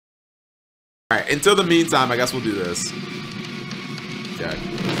Alright, until the meantime, I guess we'll do this. Okay.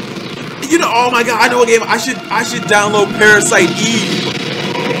 You know, oh my god, I know a game. I should download Parasite Eve.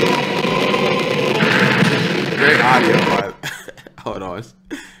 Great audio, by hold on.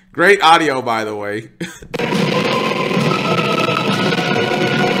 Great audio, by the way.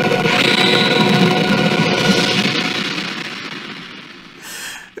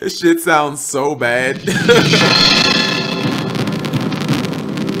 This shit sounds so bad.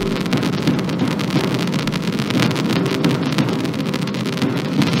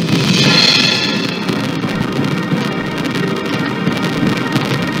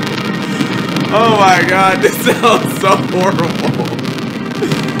 Oh my god, this sounds so horrible.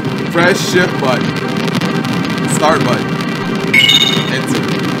 Press shift button. Start button. Enter.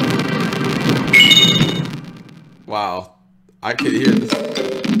 Wow. I can hear this.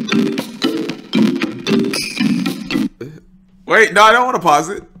 Wait, no, I don't want to pause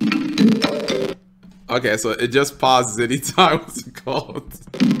it. Okay, so it just pauses anytime. What's it called?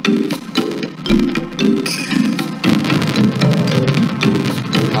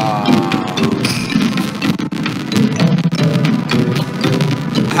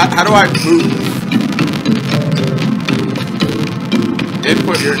 How do I move?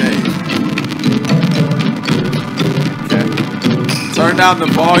 Input your name. Okay. Turn down the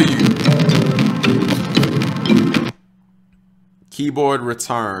volume. Keyboard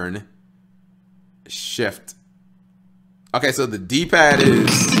return. Shift. Okay, so the D-pad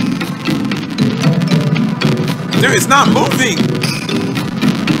is... Dude, it's not moving!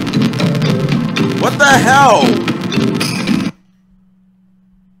 What the hell?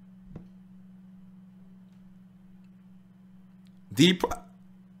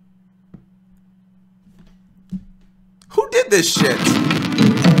 Who did this shit?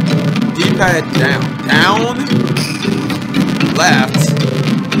 D-pad down. Down. Left.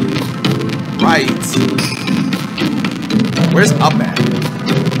 Right. Where's up at?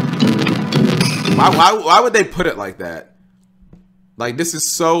 Why would they put it like that? Like, this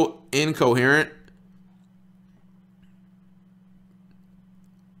is so incoherent.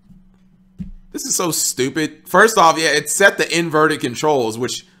 This is so stupid. First off, yeah, it set the inverted controls,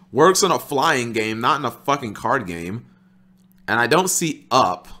 which works in a flying game, not in a fucking card game. And I don't see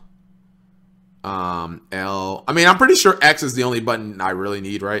up. L. I mean, I'm pretty sure X is the only button I really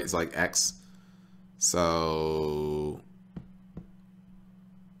need, right? It's like X. So...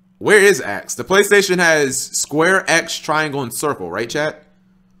 Where is X? The PlayStation has square, X, triangle, and circle, right, chat?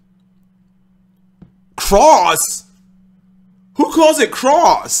 Cross? Who calls it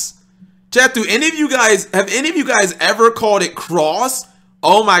cross? Chat, have any of you guys ever called it cross?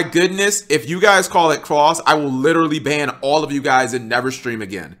 Oh my goodness, if you guys call it cross, I will literally ban all of you guys and never stream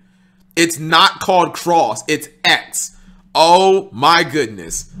again. It's not called cross, it's X. Oh my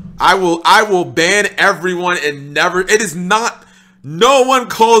goodness. I will ban everyone and never, it is not, no one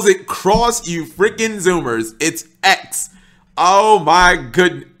calls it cross, you freaking zoomers. It's X. Oh my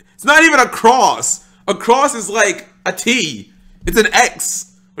goodness. It's not even a cross. A cross is like a T. It's an X.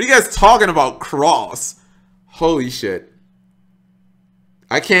 What are you guys talking about, cross? Holy shit.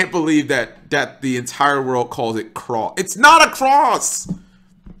 I can't believe that the entire world calls it cross. It's not a cross.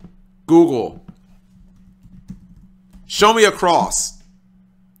 Google. Show me a cross.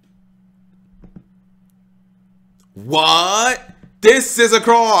 What? This is a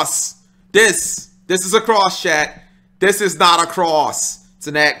cross. This is a cross, chat. This is not a cross. It's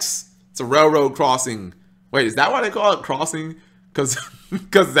an X. It's a railroad crossing. Wait, is that why they call it crossing? Because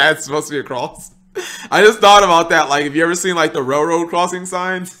that's supposed to be a cross? I just thought about that. Like, have you ever seen like the railroad crossing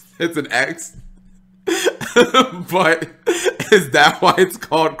signs? It's an X. But is that why it's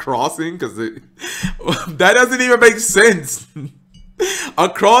called crossing? Because that doesn't even make sense. A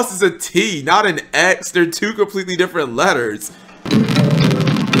cross is a T, not an X. They're two completely different letters.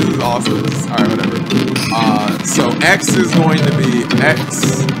 This is awesome. Alright, whatever. So X is going to be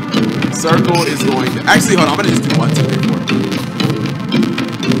X. Circle is going to... Actually, hold on. I'm going to just do 1, 2, 3, 4.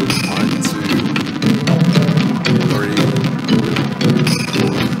 1, 2, 3.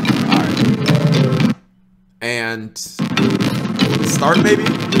 Alright. And... Start, maybe?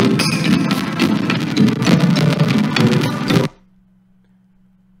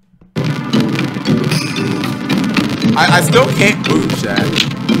 I still can't move, chat.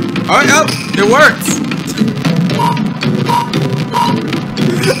 Oh, no, it works.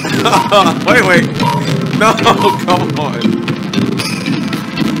 Wait. No, come on.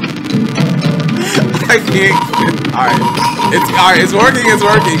 I can't. Alright, it's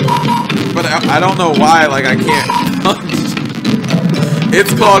working. But I don't know why, like, I can't punch.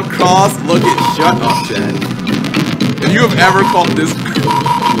 It's called cross. Look it. Shut up, chat. If you have ever called this...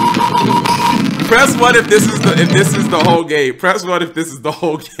 Press 1 if this is the whole game. Press 1 if this is the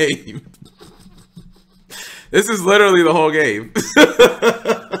whole game. This is literally the whole game.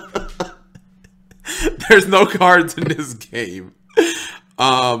 There's no cards in this game.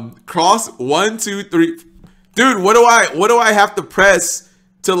 Cross 1, 2, 3. Dude, what do I have to press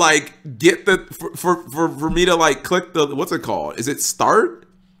to like get the for me to like click the, what's it called? Is it start?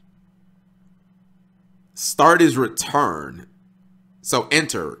 Start is return. So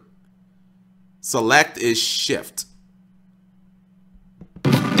enter. Select is shift.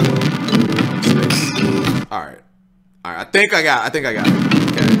 Alright. I think I got it. Okay.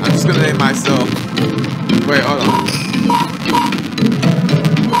 I'm just gonna name myself. Wait, hold on.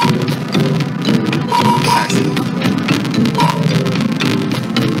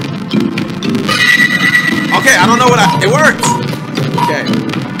 Okay, I don't know what it worked. Okay.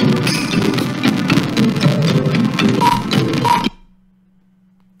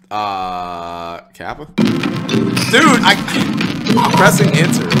 Kappa? Dude, I'm pressing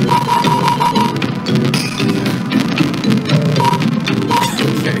enter.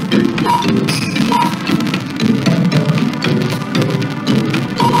 Okay.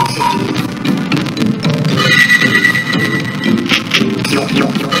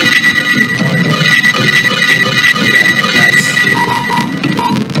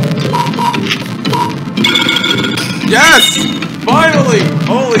 Yes! Finally!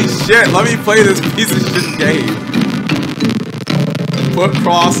 Holy shit, let me play this piece of shit game. Put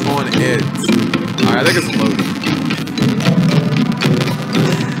cross on it. Alright, I think it's loading.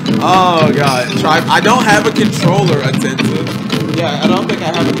 Oh god. I don't have a controller, attentive. Yeah, I don't think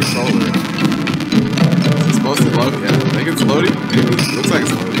I have a controller. Is it supposed to load? Yeah, I think it's loading. Maybe. It looks like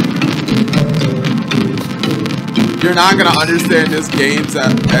it's loading. You're not gonna understand this game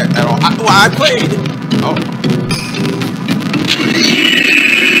at all. I played! Oh.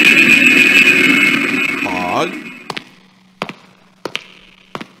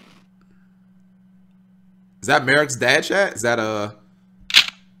 Is that Merrick's dad chat? Is that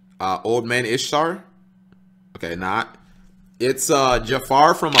old man Ishtar? Okay, not. It's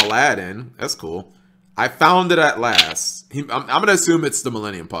Jafar from Aladdin. That's cool. I found it at last. I'm gonna assume it's the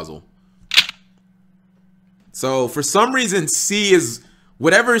Millennium Puzzle. So for some reason, C is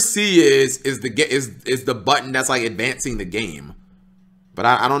whatever C is the button that's like advancing the game. But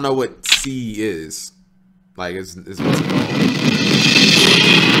I don't know what C is. Like is what's it called?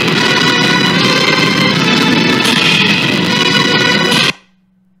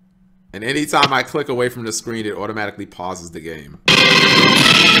 And anytime I click away from the screen, it automatically pauses the game.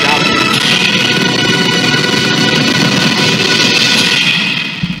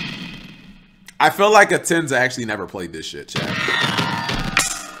 I feel like Atenza actually never played this shit, chat.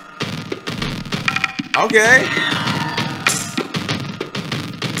 Okay.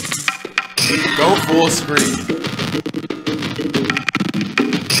 Go full screen.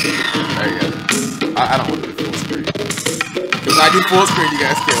 There you go. I don't want to do full screen. Because I do full screen, you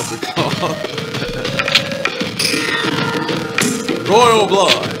guys can't what's it called. Royal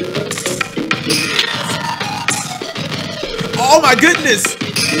blood. Oh my goodness!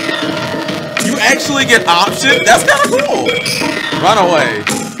 You actually get option? That's kind of cool. Run away.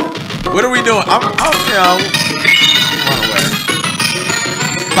 What are we doing? I'm you know, run away.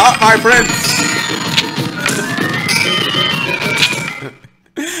 Stop my prince.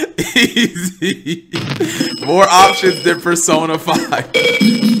 Easy. More options than Persona 5.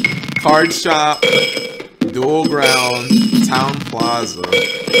 Card shop, dual ground, town plaza,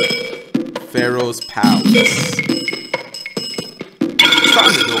 Pharaoh's palace. It's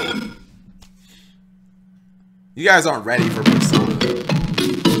time to duel. You guys aren't ready for Persona.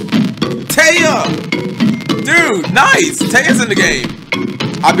 Taya! Dude, nice! Taya's in the game.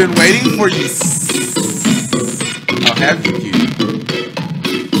 I've been waiting for you. I'll have you cute.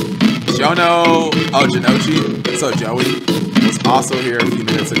 Jono, oh, Janochi. So Joey was also here a few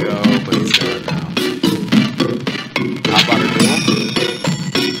minutes ago, but he's gone now. How about a duel?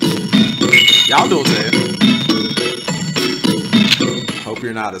 Y'all duel, Taya. Hope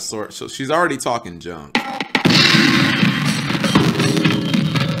you're not a sort. So she's already talking junk.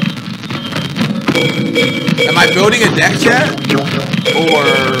 Am I building a deck, chat? Or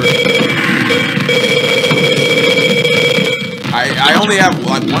I only have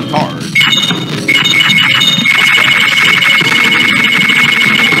like one card.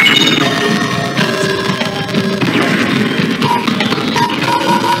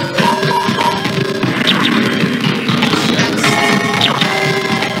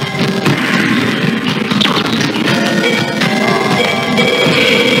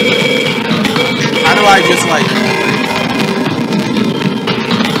 How do I just like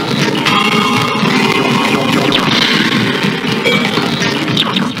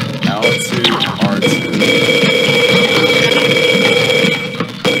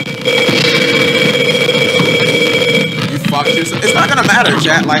gonna matter,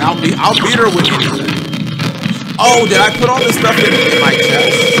 chat. Like I'll beat her with anything. Oh, did I put all this stuff in my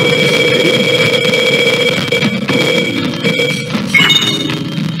chest?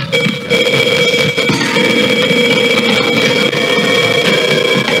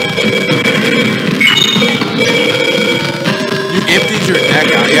 You emptied your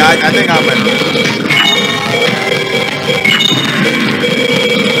deck out. Yeah, I think I'm at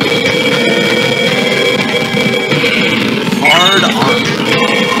hard armor.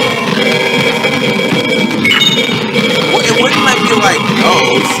 Well, it wouldn't let me like go,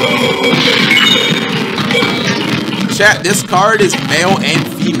 so chat, this card is male and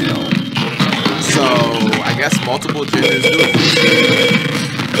female. So I guess multiple genders do it.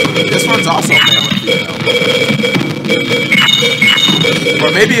 This one's also male and female.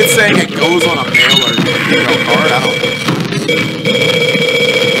 Or maybe it's saying it goes on a male or female card, I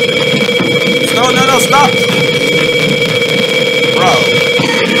don't know. No, stop! Bro.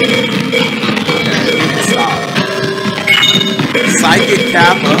 Okay, stop. Psychic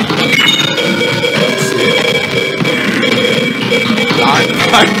Kappa. Let's see.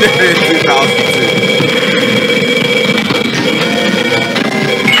 Not there in 2002.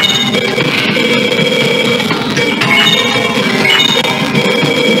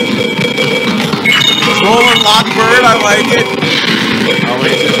 Rolling Lockbird, I like it. Oh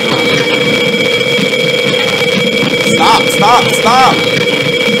wait, just Stop!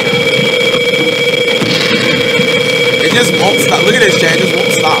 It just won't stop. Look at this, chat. It just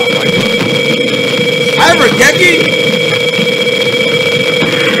won't stop. Like, I have a Geki.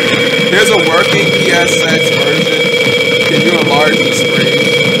 Here's a working PSX version. Can you enlarge the screen?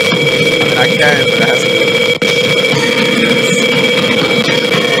 I mean, I can, but it has to do it.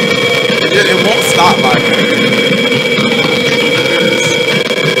 It won't stop, my friend.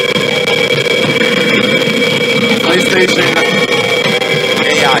 PlayStation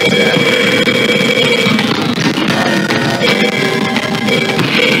AI chat.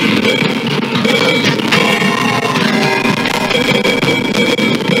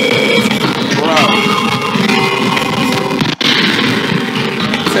 Bro.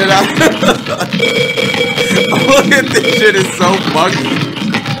 Look at this shit, is so buggy.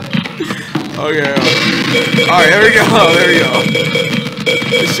 Okay. Alright, there we go.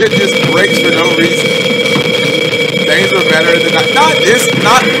 This shit just breaks for no reason. Things were better than not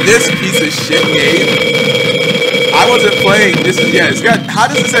this piece of shit game. I wasn't playing this. Yeah, it's got. How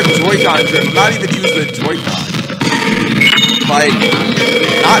does this have Joy-Con trip? I'm not even using the Joy-Con. Like,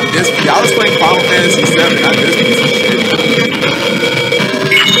 not this. I was playing Final Fantasy VII, not this piece of shit.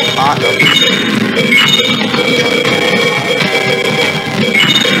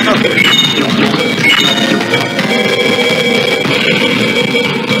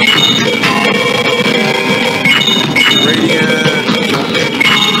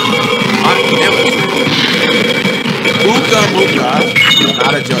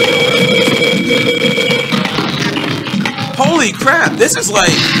 Not a joke. Holy crap, this is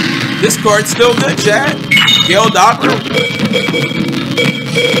like, this card's still good, chat. Gale Doppler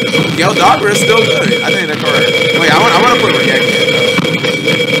is still good. I think the card. Wait, I want to put Regek in though.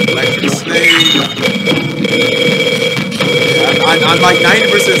 Electric Snake. Yeah, I'm like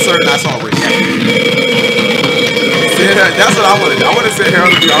 90% certain I saw Regek. That's what I wanted. I want to sit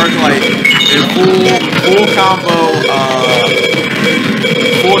Herald of the Arc like in full combo,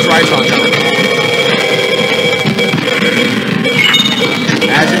 full Triton combo.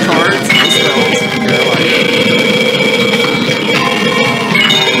 Magic cards, no spells. Okay, I like it.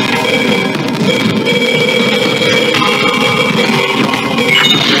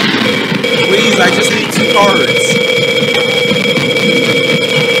 Please, I just need 2 cards.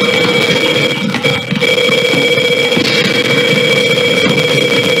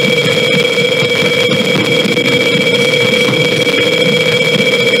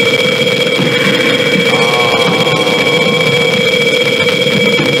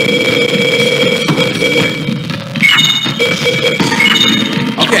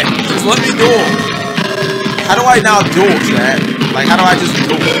 Let me duel. How do I now duel, chat? Like, how do I just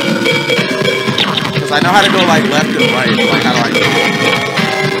duel? Because I know how to go, like, left and right. But, like, how do I duel?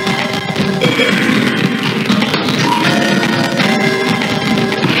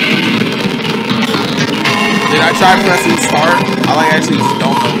 Did I try pressing start? I, like, actually just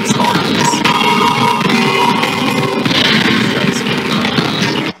don't know what start is.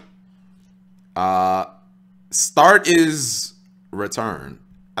 Start is return.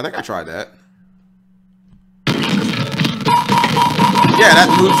 I think I tried that. Yeah, that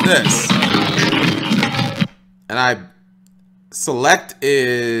moves this. And I select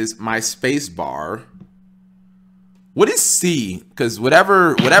is my space bar. What is C? Because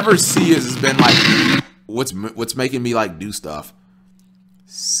whatever C is has been like what's making me like do stuff.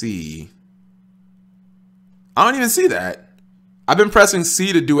 C. I don't even see that. I've been pressing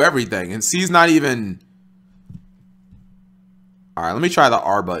C to do everything, and C's not even. All right, let me try the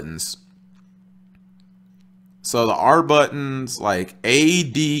R buttons. So the R buttons, like A,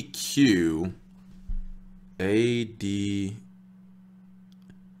 D, Q, A, D,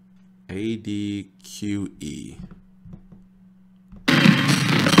 Q, E.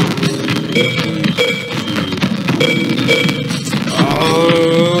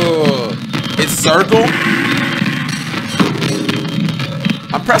 Oh, it's circle.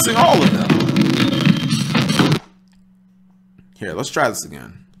 I'm pressing all of them. Here, let's try this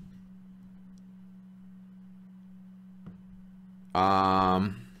again.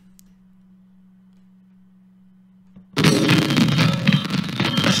 I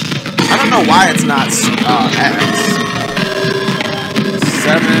don't know why it's not X.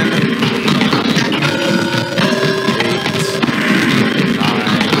 7, 8, 9.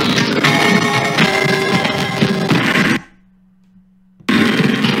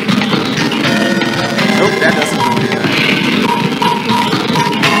 Nope, that doesn't do anything.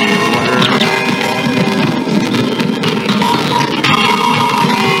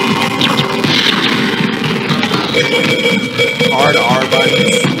 Hard R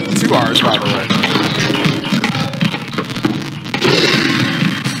buttons. 2 R's, by the way.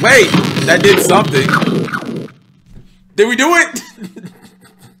 Wait, that did something. Did we do it?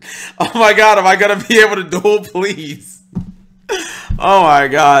 Oh my god, am I gonna be able to duel, please? Oh my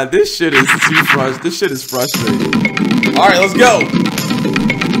god, this shit is too frustrating. This shit is frustrating. Alright, let's go.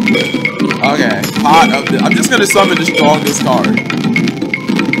 Okay, I'm just gonna summon the strongest card.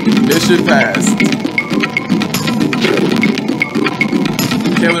 This shit passed.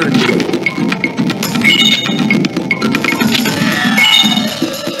 Killer Duel.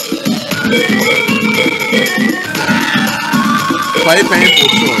 Play painful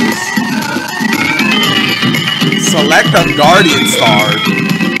choice. Select a Guardian Star.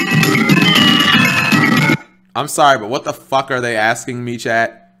 I'm sorry, but what the fuck are they asking me,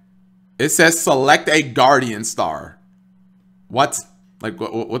 chat? It says select a Guardian Star. What? Like,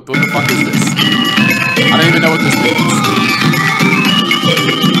 what the fuck is this? I don't even know what this means.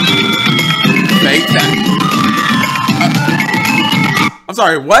 Fake that. I'm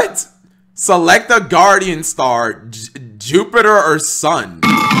sorry, what? Select a Guardian Star. Jupiter or Sun?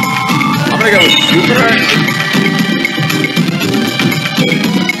 I'm gonna go with Jupiter.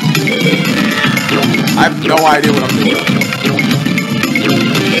 I have no idea what I'm doing.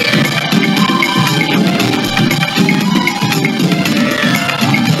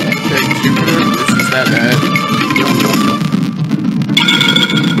 Okay, Jupiter. This is that bad.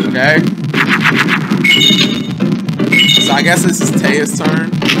 Okay. So I guess this is Taya's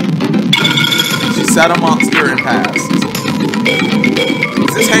turn. She set a monster and passed.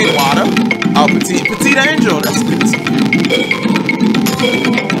 Is this Hank Wada? Oh, Petite Angel. That's good.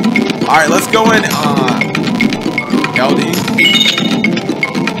 Alright, let's go in LD.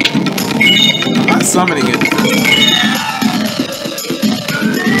 I'm not summoning it.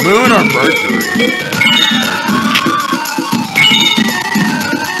 Moon or Mercury?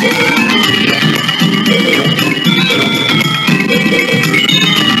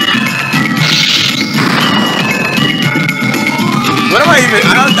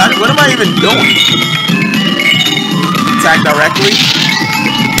 What am I even doing? Attack directly?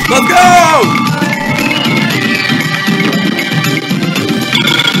 Let's go!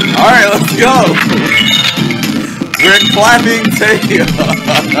 Alright, let's go! We're clapping Taya.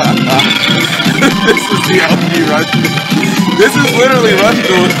 This is the LP Rush. This is literally Rush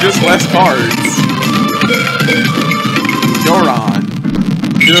Duel with just less cards. Duron.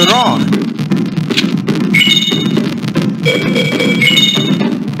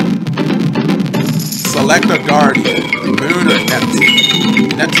 Select a Guardian. Moon or Neptune?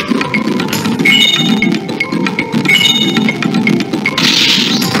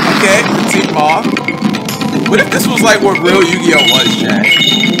 Okay, Petite Moth. What if this was like what real Yu-Gi-Oh was, Jack?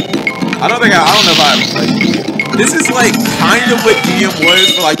 I don't know if I ever played Yu-Gi-Oh. This is like kind of what DM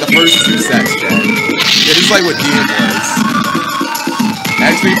was for like the first 2 sets, Jack. Yeah, this is like what DM was.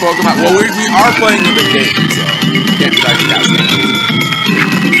 Actually, Pokemon. Well, we are playing with the game, so can't be like that.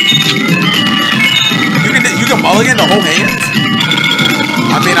 You can mulligan the whole hand?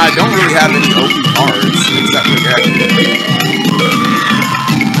 I mean, I don't really have any OP cards except for Gecko.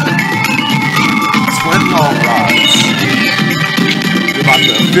 Twin long rods. You're about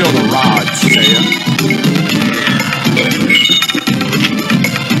to feel the rods, Taya.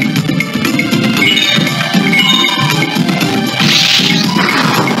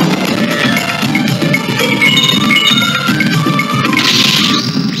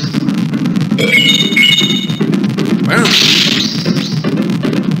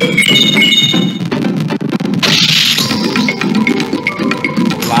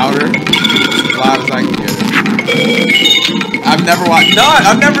 louder. As loud as I can get it. I've never watched. No,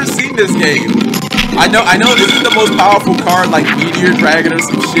 I've never seen this game. I know. This is the most powerful card, like Meteor Dragon or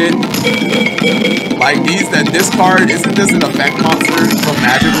some shit. Like this card, isn't this an effect monster from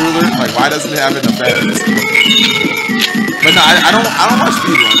Magic Ruler? Like, why doesn't it have an effect? But no, I don't watch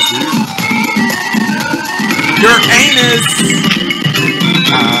speedruns, dude. Your anus.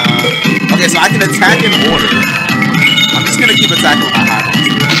 Okay, so I can attack in order. I'm just gonna keep attacking with my high monster.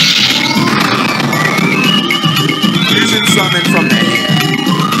 Fusion summon from the hand.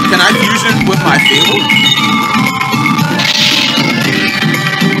 Can I fusion with my field?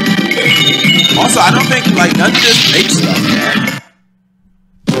 Also, I don't think, like, none of this makes stuff, man.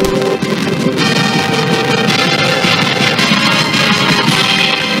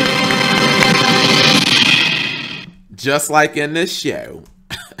 Just like in this show.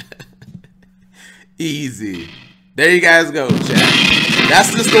 Easy. There you guys go, chat.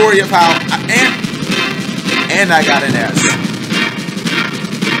 That's the story of how... And I got an S.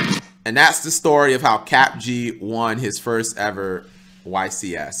 And that's the story of how CapG won his first ever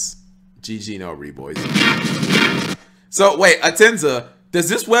YCS. GG no re, boys. So, wait, Atenza, does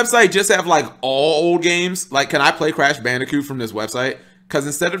this website just have, like, all old games? Like, can I play Crash Bandicoot from this website? Because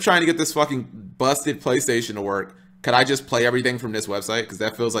instead of trying to get this fucking busted PlayStation to work, could I just play everything from this website? Because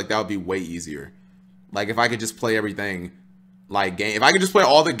that feels like that would be way easier. Like, if I could just play everything, like, if I could just play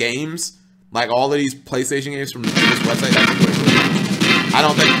all the games, like, all of these PlayStation games from this website, that'd be way cool. I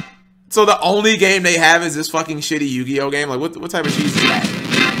don't think... So the only game they have is this fucking shitty Yu-Gi-Oh game? Like, what type of cheese is that?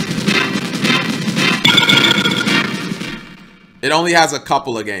 It only has a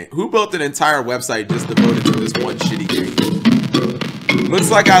couple of games. Who built an entire website just devoted to this one shitty game? Looks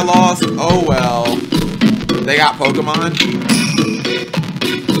like I lost. Oh, well. They got Pokemon.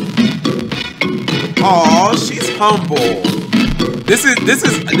 Oh, she's humble. This is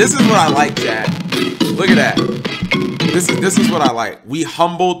what I like, chat. Look at that. This is what I like. We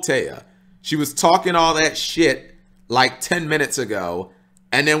humbled Taya. She was talking all that shit like 10 minutes ago,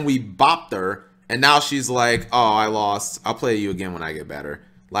 and then we bopped her, and now she's like, "Oh, I lost. I'll play you again when I get better."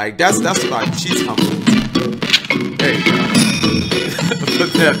 Like that's what she's humbled. There you go.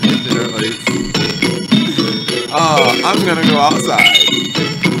 Put that in her face. Oh, I'm gonna go outside.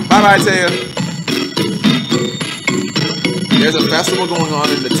 Bye bye, Taya. There's a festival going on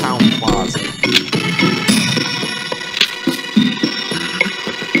in the town plaza.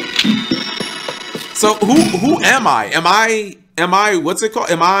 So who am I? Am I what's it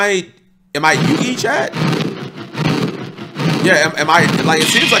called? Am I Yugi, chat? Yeah, am I, like, it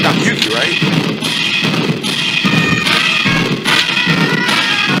seems like I'm Yugi, right?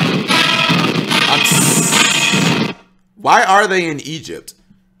 Why are they in Egypt?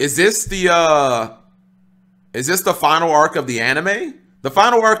 Is this the final arc of the anime? The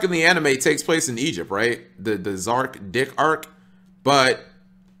final arc of the anime takes place in Egypt, right? The Zark Dick arc. But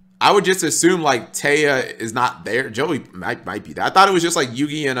I would just assume like Taya is not there. Joey might be there. I thought it was just like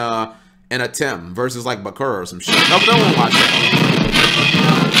Yugi and a Tim versus like Bakura or some shit. No one watched that.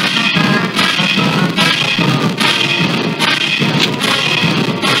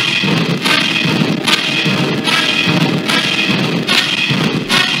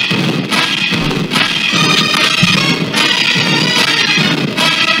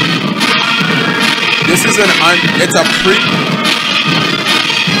 This is it's a pre.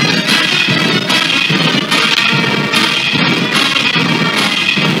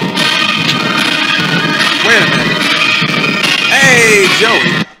 Wait a minute. Hey,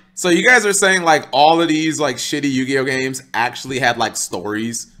 Joey. So you guys are saying like all of these like shitty Yu-Gi-Oh games actually had like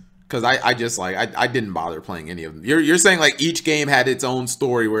stories? Because I just like, I didn't bother playing any of them. You're saying like each game had its own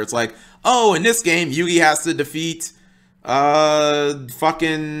story where it's like, oh, in this game, Yugi has to defeat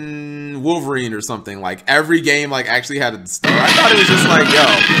fucking Wolverine or something. Like every game like actually had a story. I thought it was just like, yo,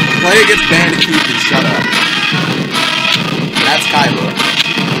 play against Bandicoot and shut up. That's Kylo.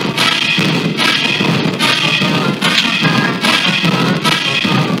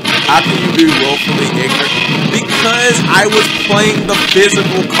 How can you be willfully ignorant? Because I was playing the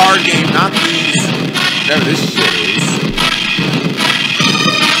physical card game, not these. Whatever this shit is.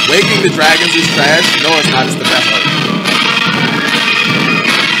 Waking the Dragons is trash? No, it's not. It's the best art.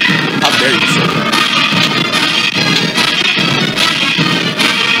 How dare you say that?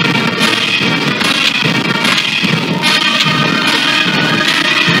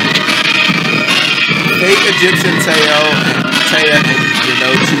 Fake Egyptian Taya and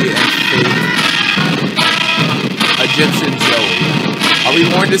Genochi and fake Egyptian Joey. Are we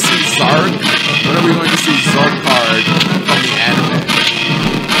going to see Zark? When are we going to see Zark card from the anime?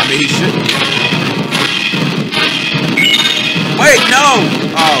 I mean, he shouldn't be. Wait, no!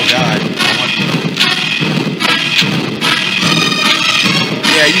 Oh, Oh god.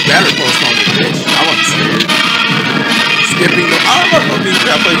 Yeah, you better postpone it, bitch. I wasn't scared. Skipping the. I don't know if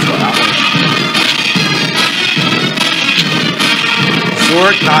I played for that one.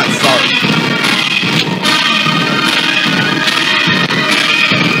 Zork, not Zark.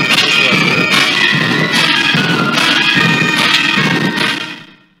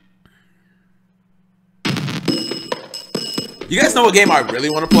 You guys know what game I really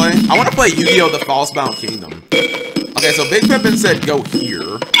want to play? I want to play Yu-Gi-Oh! The Falsebound Kingdom. Okay, so Big Pippin said go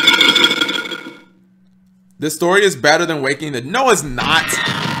here. This story is better than Waking the... No, it's not.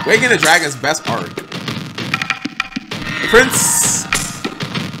 Waking the Dragon's best arc. Prince,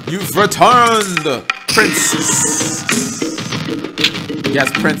 you've returned. Princess. Yes,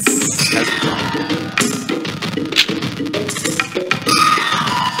 Prince has returned.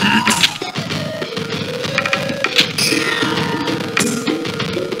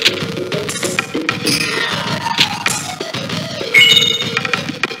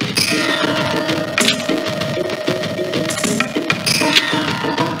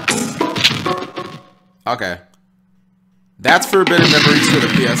 Okay. That's Forbidden Memories for the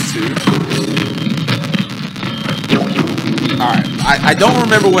PS2. Alright. I don't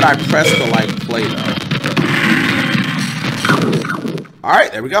remember what I pressed to, like, play, though.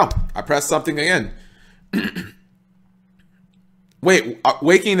 Alright, there we go. I pressed something again. Wait,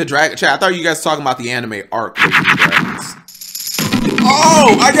 Waking the Dragon. Chat, I thought you guys were talking about the anime arc.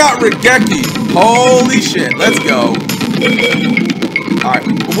 Oh, I got Regeki. Holy shit. Let's go. Alright.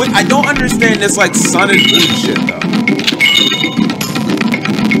 I don't understand this, like, sun and moon shit, though.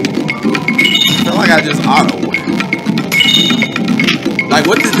 I feel like I just auto-win. Like,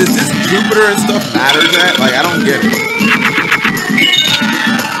 what does this Jupiter and stuff matter, Jack? Like, I don't get it.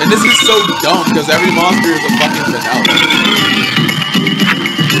 And this is so dumb, because every monster is a fucking vanilla.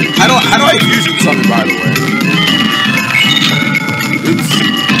 How do I fusion something, by the way?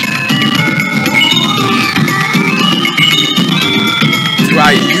 Oops. Do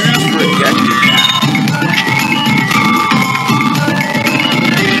I use Regeki now?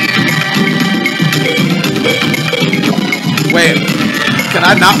 Wait, can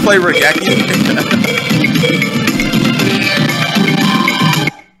I not play Regeki?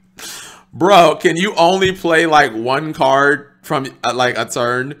 Bro, can you only play like one card from like a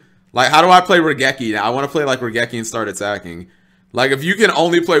turn? Like, how do I play Regeki now? I want to play like Regeki and start attacking. Like, if you can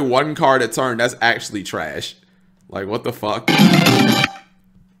only play one card a turn, that's actually trash. Like, what the fuck?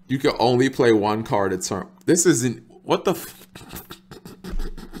 You can only play one card a turn. This isn't... What the f...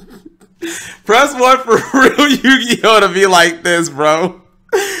 Press 1 for real Yu-Gi-Oh! To be like this, bro.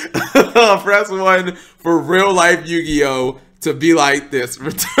 Press 1 for real life Yu-Gi-Oh! To be like this.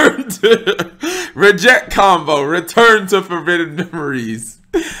 Return to... Reject combo. Return to Forbidden Memories.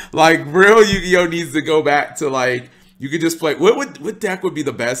 Like, real Yu-Gi-Oh! Needs to go back to, like... You could just play... What deck would be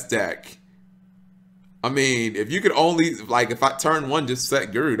the best deck? I mean, if you could only... Like, if I turn 1 just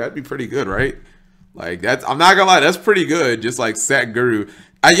set Guru, that'd be pretty good, right? Like, that's... I'm not gonna lie, that's pretty good. Just, like, set Guru.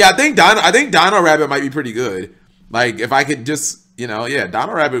 Yeah, I think Dino Rabbit might be pretty good. Like, if I could just... You know, yeah,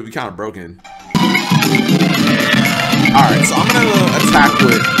 Dino Rabbit would be kind of broken. Alright, so I'm gonna attack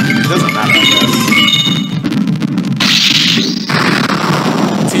with... It doesn't matter, I guess.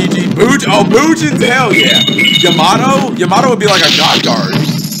 TG Booge. Oh, Boojins, hell yeah. Yamato would be like a god guard.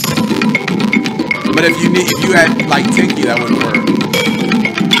 But if you had like Tinky, that wouldn't work.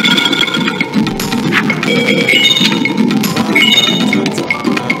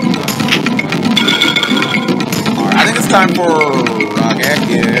 Alright, I think it's time for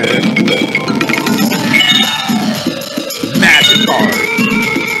Regeki. Magic card.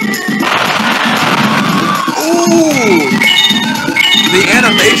 Ooh! The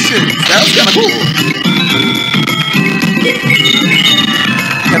animation, that was kind of cool.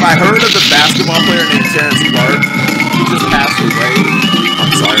 Have I heard of the basketball player named Terrence Clark? He just passed away.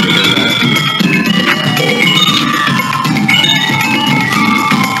 I'm sorry to hear that.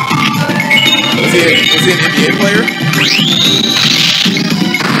 Was he an NBA player?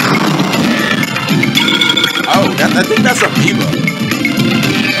 Oh, I think that's Amoeba.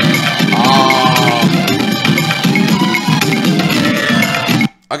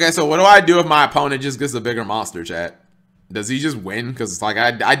 Okay, so what do I do if my opponent just gets a bigger monster, chat? Does he just win? Because it's like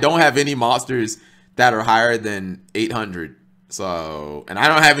I don't have any monsters that are higher than 800. So, and I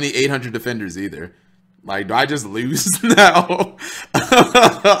don't have any 800 defenders either. Like, do I just lose now?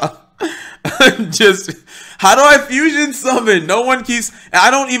 Just, how do I fusion summon? No one keeps,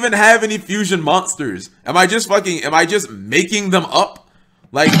 I don't even have any fusion monsters. Am I just making them up?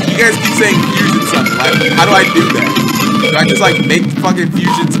 Like, you guys keep saying fusion summon. Like, how do I do that? Do I just like make fucking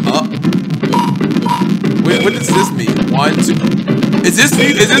fusions up? Wait, what does this mean? 1, 2. Is this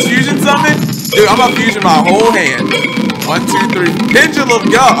fusion summon? Dude, I'm gonna fusion my whole hand. 1, 2, 3. Pendulum,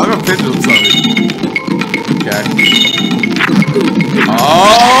 go! I'm gonna pendulum summon. Okay.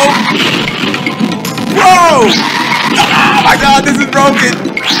 Oh! Whoa! Oh my god, this is broken!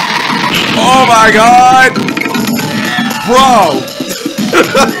 Oh my god! Bro!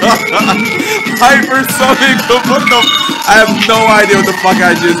 Hyper summon, what the? I have no idea what the fuck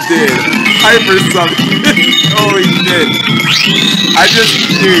I just did. Hyper summon. Holy shit.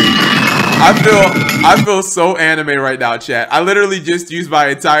 Dude, I feel so anime right now, chat. I literally just used my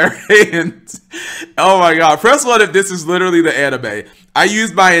entire hand. Oh my god. Press 1 if this is literally the anime. I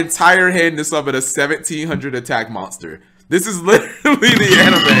used my entire hand to summon a 1700 attack monster. This is literally the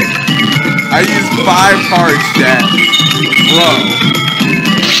anime. I used 5 cards, chat. Bro.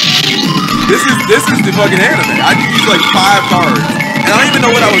 This is the fucking anime. I just used like 5 cards. And I don't even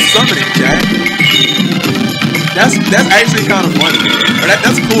know what I was summoning, chat. That's actually kind of funny. Or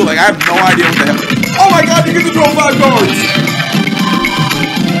that's cool. Like, I have no idea what the hell. Oh my god, you get to draw 5 cards!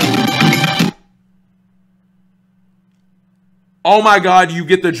 Oh my god, you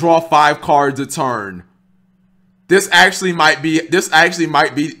get to draw 5 cards a turn. This actually might need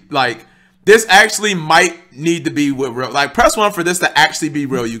to be with real. Like, press 1 for this to actually be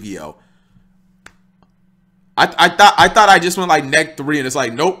real Yu-Gi-Oh! I thought I just went like neg 3 and it's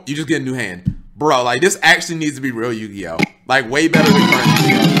like, nope, you just get a new hand. Bro, like, this actually needs to be real Yu-Gi-Oh! Like, way better than current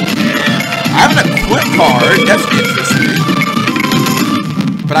Yu-Gi-Oh! I have an equip card. That's interesting.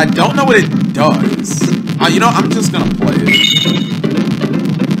 But I don't know what it does. You know, I'm just gonna play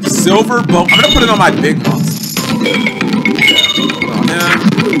it. Silver bow. I'm gonna put it on my big monster. Yeah.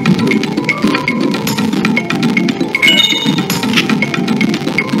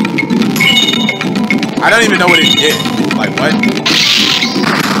 I don't even know what it did. Like, what?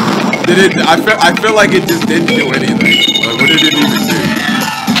 Did it? I feel like it just didn't do anything. Like, what did it even do?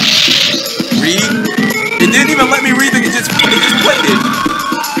 Read? It didn't even let me read it. It just played it.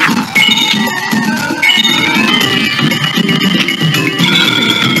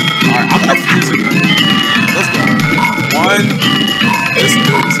 Alright, I'm gonna fuse it. Let's go. 1. This is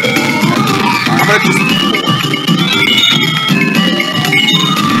good. Alright, I'm gonna just.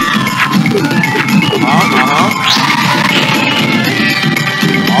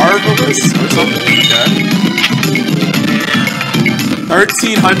 Marvelous or something, okay.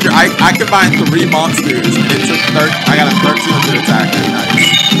 1300. I combined 3 monsters and it took I got a 1300 attack. Nice.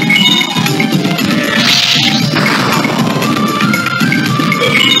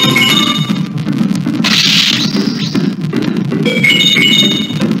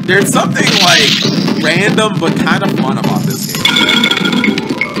 There's something like random but kind of fun about this game.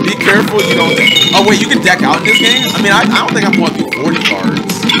 Be careful you don't. Oh wait, you can deck out in this game? I mean, I don't think I'm going through 40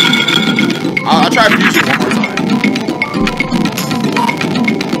 cards. I'll try fusion one more time.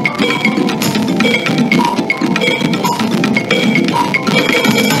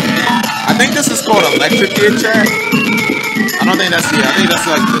 I think this is called Electric Kid, chat. I don't think that's I think that's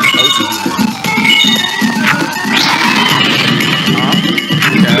like the OTG.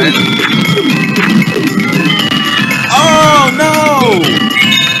 Okay. Oh no!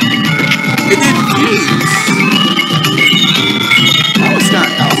 It didn't fuse. That was bad.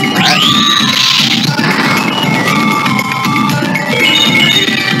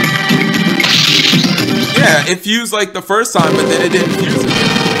 Yeah, it fused like the first time, but then it didn't fuse again.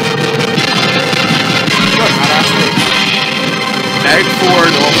 Egg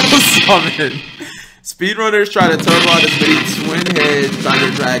 4 normal summon. Speedrunners try to turn on as many twin-head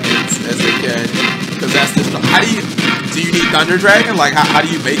Thunder Dragons as they can, because that's just. How do you need Thunder Dragon? Like, how do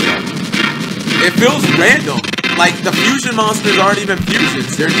you make them? It feels random. Like, the fusion monsters aren't even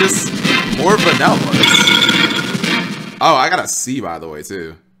fusions. They're just more vanilla. Oh, I got a C, by the way,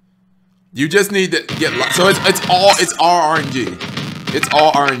 too. You just need to get... So it's all RNG. It's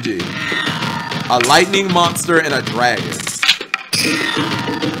all RNG. A lightning monster and a dragon.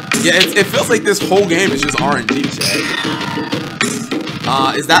 Yeah, it feels like this whole game is just RNG, chat.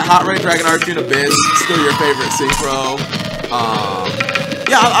 Is that Hot Red Dragon Archfiend Abyss still your favorite synchro?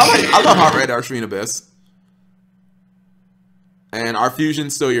 Yeah, I love Hot Red Archfiend Abyss. And are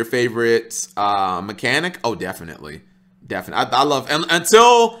fusions still your favorite mechanic? Oh, definitely. Definitely. I love...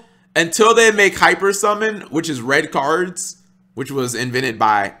 Until they make Hyper Summon, which is red cards, which was invented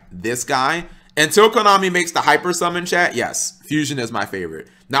by this guy. Until Konami makes the Hyper Summon, chat, yes, fusion is my favorite.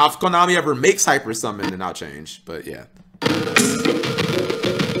 Now, if Konami ever makes Hyper Summon, then I'll change. But yeah.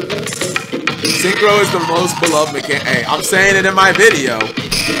 Synchro is the most beloved mechanic. Hey, I'm saying it in my video.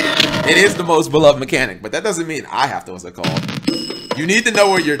 It is the most beloved mechanic, but that doesn't mean I have to. What's it called? You need to know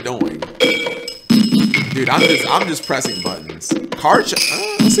what you're doing, dude. I'm just pressing buttons. Cards.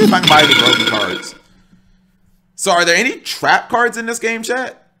 Let's see if I can buy the broken cards. So, are there any trap cards in this game,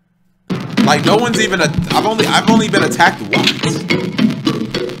 chat? Like, no one's even. I've only been attacked once.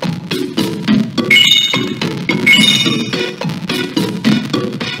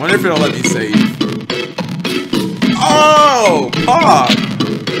 Wonder if it'll let me save. Oh, Pog!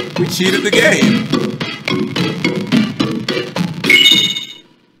 We cheated the game.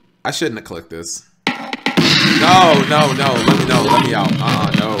 I shouldn't have clicked this. No. Let me out.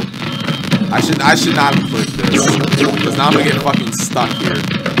 No. I should not have clicked this. Because now I'm gonna get fucking stuck here.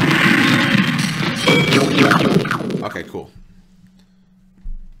 Okay, cool.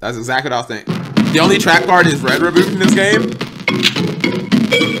 That's exactly what I was thinking. The only track card is Red Reboot in this game.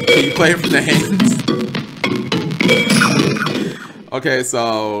 Can you play it from the hands? Okay,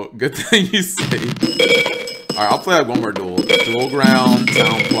 so good thing you saved. Alright, I'll play like one more duel. Dual Ground,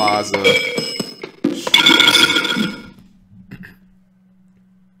 Town Plaza.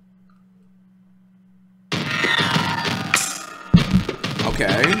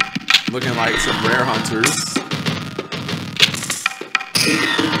 Okay. Looking like some rare hunters.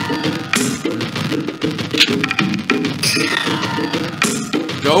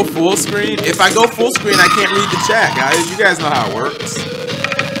 Go full screen? If I go full screen, I can't read the chat, guys. You guys know how it works.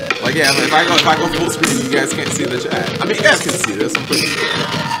 Like, yeah, if I go full screen, you guys can't see the chat. I mean, you guys can see this, I'm pretty sure.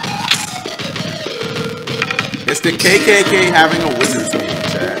 It's the KKK having a Wizards meeting,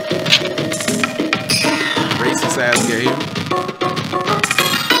 chat. Racist ass game.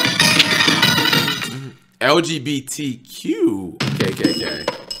 LGBTQ KKK.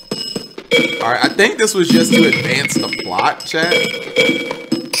 Alright, I think this was just to advance the plot, chat.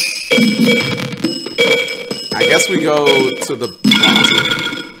 I guess we go to the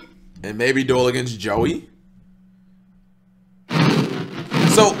plaza and maybe duel against Joey.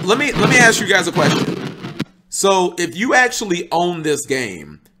 So let me ask you guys a question. So if you actually own this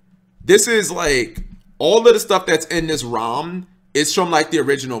game, this is like all of the stuff that's in this ROM is from like the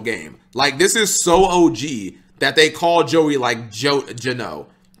original game. Like this is so OG that they call Joey like Jano.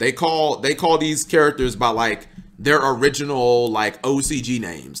 They call these characters by like their original like OCG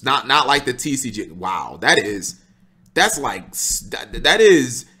names, not like the TCG. Wow,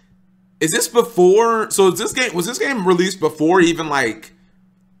 is this before? So was this game released before even like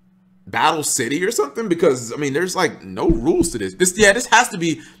Battle City or something? Because I mean, there's like no rules to this. This has to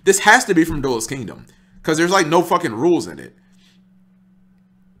be from Duelist Kingdom because there's like no fucking rules in it.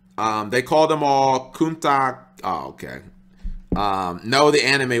 They called them all Kunta. Oh, okay. No, the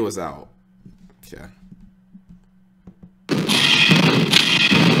anime was out. Okay.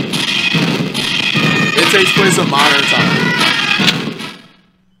 It takes place in modern time.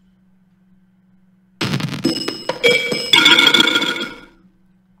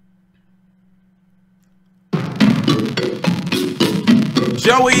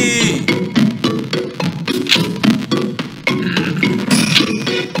 Joey!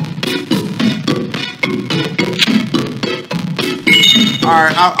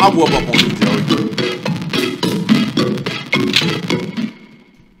 Alright, I'll whoop up on you, Joey.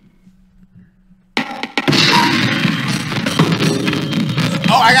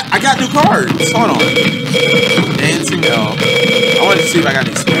 Oh, I got new cards. Hold on. Dancing Elf. I wanted to see if I got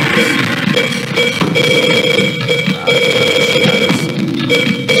any spells.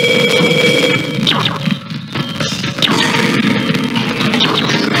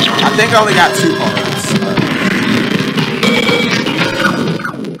 I think I only got 2 cards.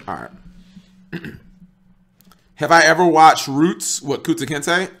 Alright. Have I ever watched Roots with Kuta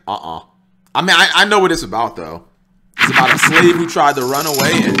Kente? I mean, I know what it's about, though. It's about a slave who tried to run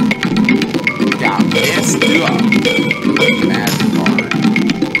away and got messed up. Magic card.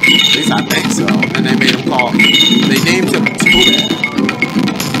 At least I think so. And they made him they named him Toad.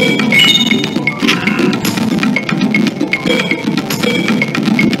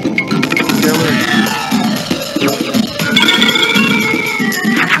 Killer.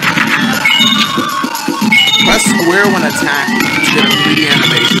 Press square when attacking to get a 3D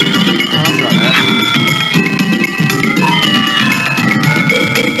animation. I'll try that.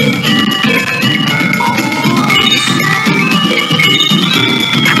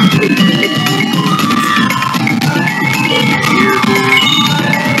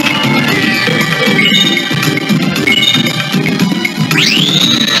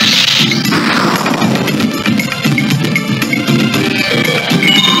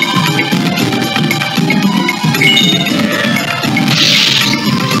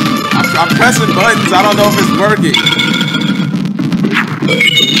 I'm pressing buttons. I don't know if it's working.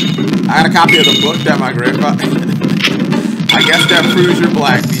 I got a copy of the book that my grandfather. I guess that proves you're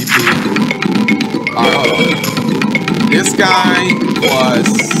black, DP. Alright, hold on. This guy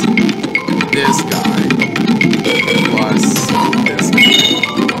plus this guy plus this guy.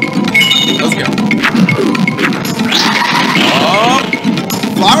 Let's go. Oh,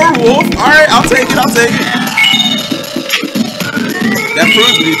 flower wolf. Alright, I'll take it. I'll take it. That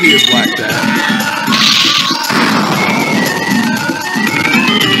proves DP is black, Dad.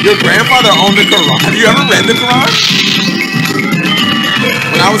 Your grandfather owned the Quran. Have you ever read the Quran?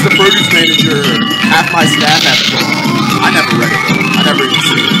 When I was the produce manager, half my staff had the Quran. I never read it though. I never even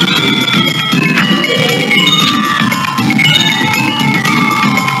seen it.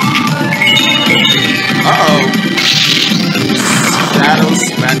 Uh-oh. Shadow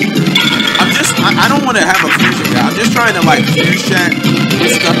Spectre. I don't want to have a fusion guy. I'm just trying to like fuse chat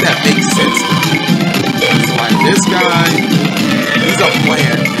with stuff that makes sense to me. So like this guy, he's a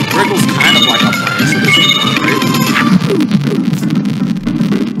plant. Wriggle's kind of like a plant, so this is great.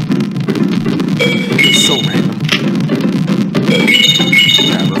 It's so random.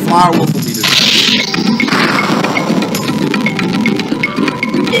 Yeah, the flower wolf will be this guy.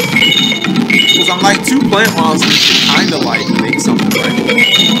 Because I'm like two plant monsters to kind of like make something right.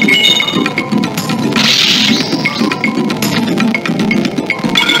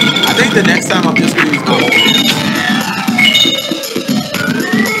 I think the next time I'm just going to use my whole hand.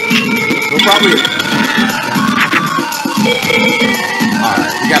 We'll probably...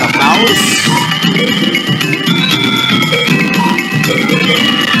 Alright, we got a mouse.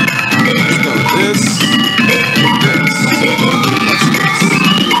 Let's go with this. This. What's this?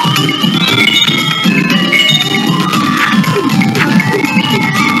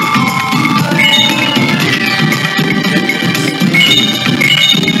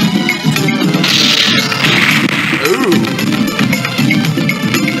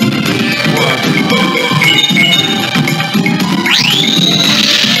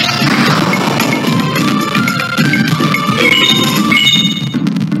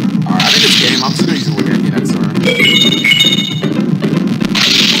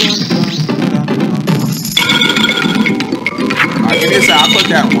 I'll put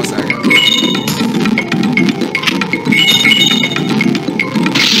that in 1 second.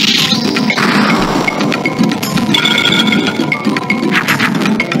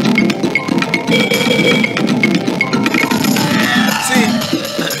 See,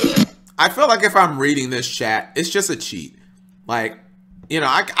 I feel like if I'm reading this chat, it's just a cheat. Like, you know,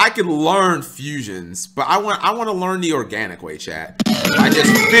 I could learn fusions, but I want to learn the organic way, chat, by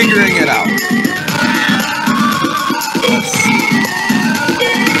just figuring it out. Let's see.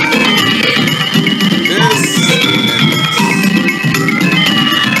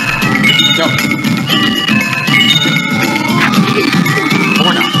 Go.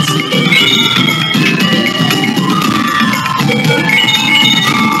 Or not.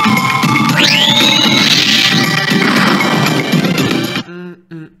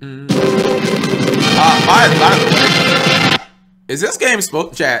 By the way, is this game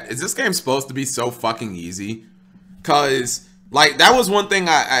supposed to be so fucking easy? Cause like that was one thing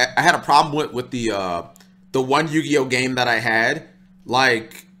I had a problem with the one Yu-Gi-Oh game that I had.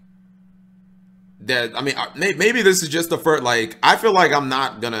 Like that, I mean, maybe this is just the first. Like I feel like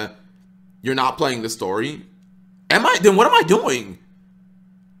you're not playing the story. Am I? Then what am I doing?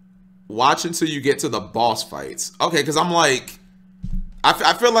 Watch until you get to the boss fights. Okay, because I'm like,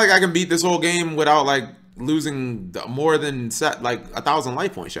 I feel like I can beat this whole game without like losing more than 1,000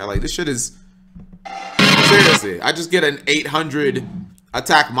 life points. Like this shit is seriously. I just get an 800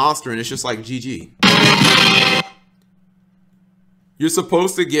 attack monster and it's just like GG. You're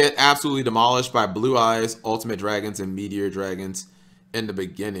supposed to get absolutely demolished by Blue Eyes, Ultimate Dragons, and Meteor Dragons in the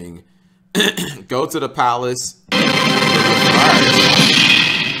beginning. Go to the palace. Alright.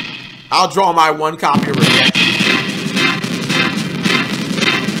 I'll draw my 1 copy of Rejection.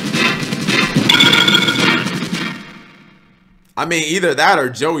 I mean, either that or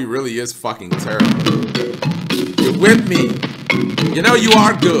Joey really is fucking terrible. You're with me. You know you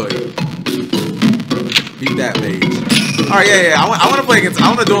are good. Beat that mage. Alright, yeah. I want to play against. I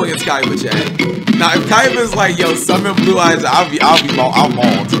want to duel against Kaiba, chat. Now, if Kaiba's like, yo, summon Blue Eyes, I'll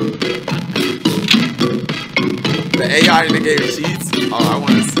mauled. The AI in the game cheats. Oh, I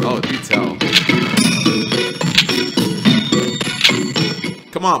want to. Oh, do tell.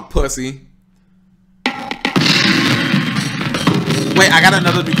 Come on, pussy. Wait, I got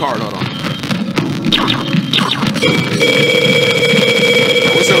another new card. Hold on. I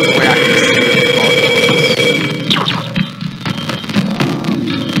wish there was a way I could just see the card.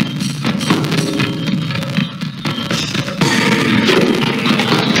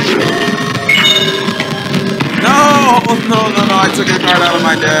 out of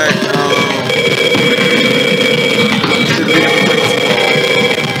my deck.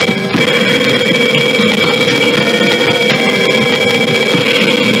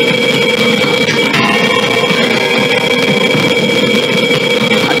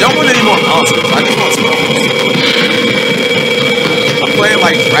 I don't want any more monsters. I just want spells. I'm playing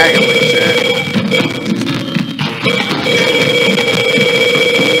like Dragon Link, chat.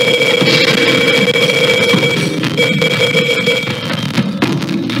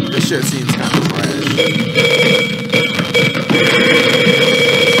 This shit seems kind of trash.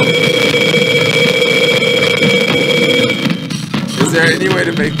 Is there any way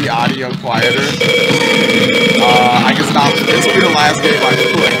to make the audio quieter? I can stop. This will be the last game I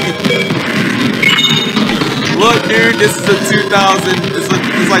play. Look, dude, this is a 2000. It's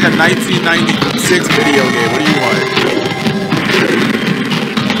like a 1996 video game. What do you want?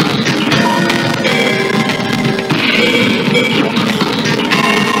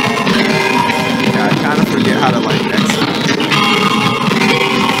 Yeah, I kind of forget how to like exit.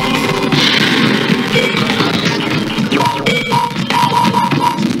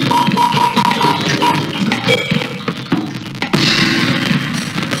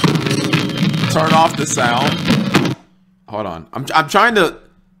 Turn off the sound. Hold on. I'm trying to.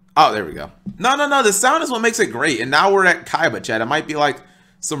 Oh, there we go. No. The sound is what makes it great. And now we're at Kaiba, chat. It might be like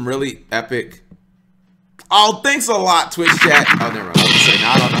some really epic. Oh, thanks a lot, Twitch chat. Oh, never mind.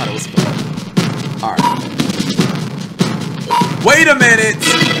 Now I don't know how to listen to that. All right. Wait a minute.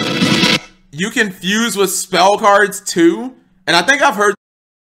 You can fuse with spell cards too, and I think I've heard.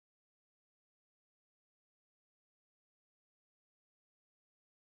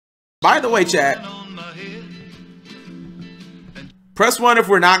 By the way, chat, press 1 if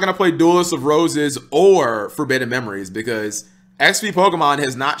we're not going to play Duelist of Roses or Forbidden Memories, because XP Pokemon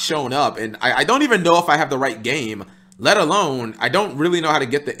has not shown up, and I don't even know if I have the right game, let alone, I don't really know how to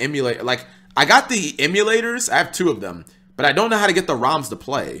get the emulator. Like, I got the emulators, I have 2 of them, but I don't know how to get the ROMs to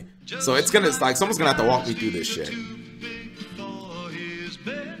play. So it's gonna, like, someone's gonna have to walk me through this shit.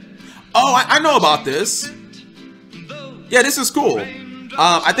 Oh, I know about this. Yeah, this is cool.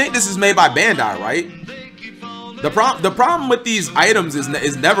 I think this is made by Bandai, right? The problem with these items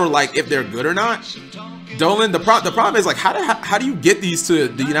is never like if they're good or not. Dolan, the problem is like how do you get these to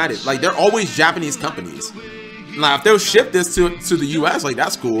the United? Like they're always Japanese companies. Now if they'll ship this to the US, like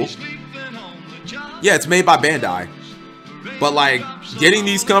that's cool. Yeah, it's made by Bandai. But like getting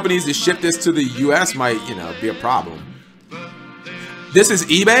these companies to ship this to the US might, you know, be a problem. This is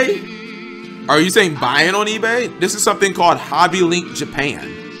eBay? Are you saying buying on eBay? This is something called Hobby Link Japan.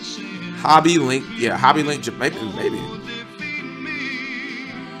 Hobby Link, yeah, Hobby Link Japan, maybe.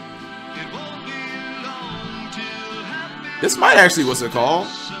 This might actually, what's it called?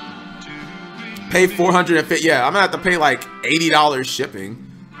 Pay $450, yeah, I'm gonna have to pay like $80 shipping,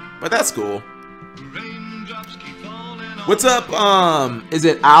 but that's cool. What's up, is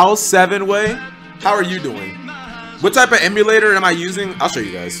it Owl 7 Way? How are you doing? What type of emulator am I using? I'll show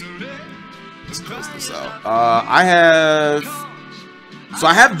you guys. Let's close this out. I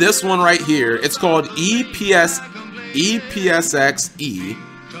have this one right here. It's called EPSXE.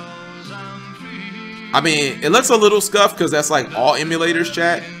 I mean, it looks a little scuffed because that's like all emulators,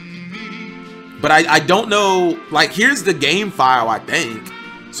 chat. But I don't know. Like, here's the game file, I think.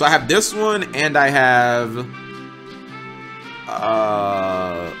 So I have this one, and I have hold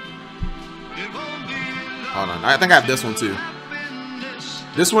on. I think I have this one too.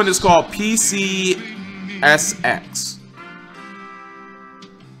 This one is called PCSX.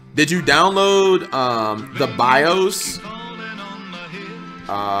 Did you download the BIOS?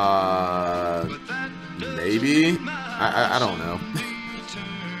 Maybe. I don't know.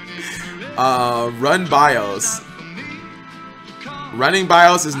 Run BIOS. Running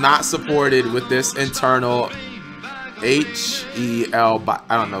BIOS is not supported with this internal HEL.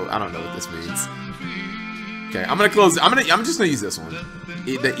 I don't know what this means. Okay, I'm gonna close. I'm just gonna use this one.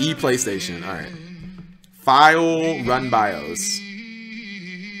 The E PlayStation. All right. File run BIOS.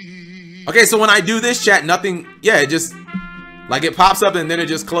 Okay, so when I do this, chat, nothing. Yeah, it just like it pops up and then it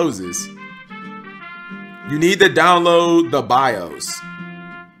just closes. You need to download the BIOS.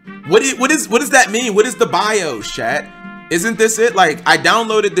 What does that mean? What is the BIOS, chat? Isn't this it? Like I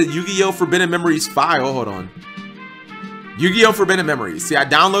downloaded the Yu-Gi-Oh! Forbidden Memories file. Hold on. Yu-Gi-Oh! Forbidden Memories. See, I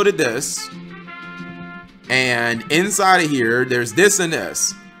downloaded this. And inside of here, there's this and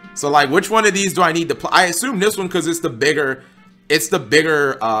this. So like, which one of these do I need to play? I assume this one because it's the bigger,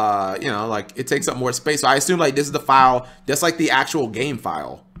 you know, like it takes up more space. So I assume like this is the file. That's like the actual game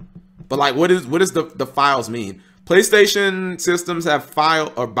file. But like, what does the files mean? PlayStation systems have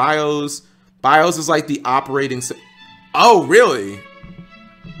file or BIOS. BIOS is like the operating. Oh, really?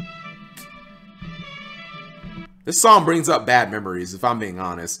 This song brings up bad memories, if I'm being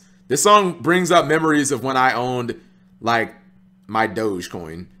honest. This song brings up memories of when I owned, like, my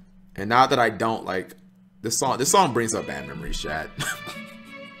Dogecoin. And now that I don't, like, this song brings up bad memories, chat.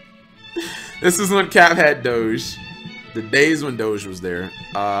 This is when Cap had Doge. The days when Doge was there.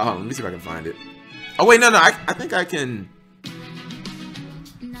 Hold on, let me see if I can find it. Oh, wait, no, I think I can...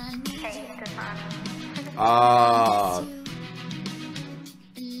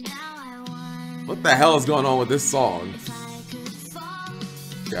 What the hell is going on with this song?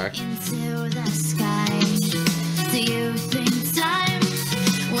 Okay.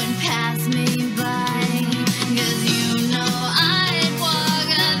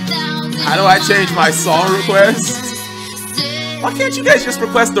 How do I change my song request? Why can't you guys just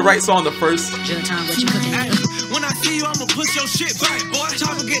request the right song the first? When I see you, I'ma push your shit back, boy.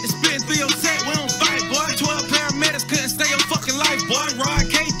 Chopper get the spin through your set, we don't fight, boy. 12 paramedics couldn't stay your fucking life, boy. Rod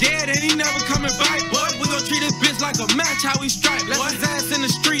K dead and he never coming back, boy. We gon' treat this bitch like a match, how we strike. Left his ass in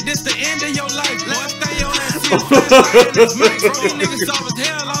the street, this the end of your life, boy. Stay your ass in this match. These niggas soft as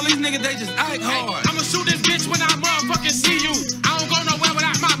hell, all these niggas, they just act hard. I'ma shoot this bitch when I motherfucking see you. I don't go nowhere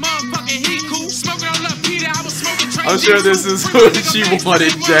without my motherfucking heat cool. Smoking on Lil Peter, I was smoking Trey. I'm sure this is what she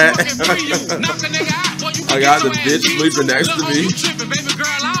wanted, chat. I got the bitch sleeping next to me. Baby girl,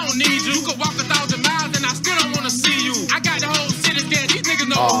 I don't need you. You could walk 1,000 miles and I still don't wanna see you. I got the whole city scared. These niggas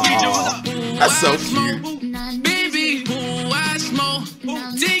know what we do. That's so cute. Baby, who I smoke,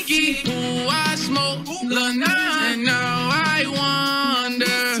 Dinky, who I smoke, and now I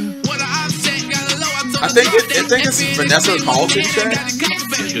wonder what I said. Got a low. I think it's Vanessa Carlton, chat.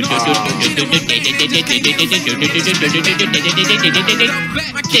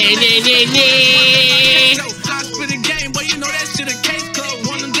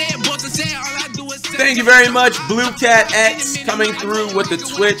 Thank you very much, Blue Cat X, coming through with the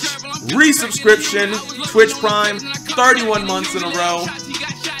Twitch resubscription. Twitch Prime, 31 months in a row.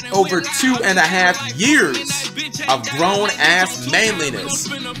 Over 2.5 years of grown-ass manliness.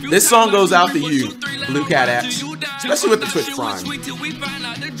 This song goes out to you, Blue Cat X, especially with the Twitch Prime.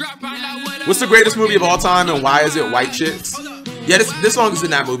 What's the greatest movie of all time, and why is it White Chicks? Yeah, this song is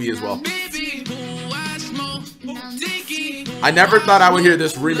in that movie as well. I never thought I would hear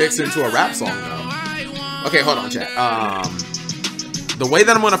this remixed into a rap song, though. Okay, hold on, chat. The way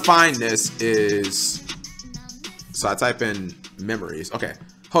that I'm gonna find this is... So I type in memories. Okay,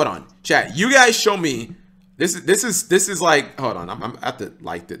 hold on, chat. You guys show me... This is like... Hold on, I'm at the...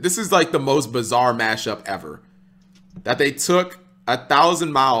 Like this is like the most bizarre mashup ever. That they took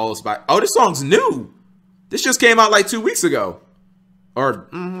 1,000 miles by... Oh, this song's new! This just came out like 2 weeks ago. Or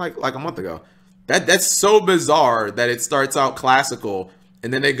like a month ago. That's so bizarre that it starts out classical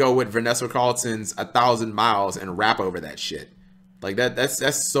and then they go with Vanessa Carlton's 1,000 Miles and rap over that shit. Like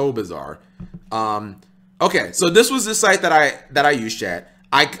that's so bizarre. Okay, so this was the site that I used, chat.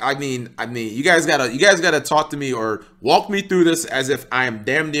 I mean you guys gotta talk to me or walk me through this as if I am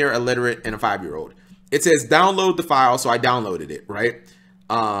damn near illiterate and a 5-year-old. It says download the file, so I downloaded it, right?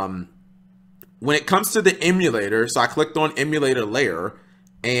 When it comes to the emulator, so I clicked on emulator layer.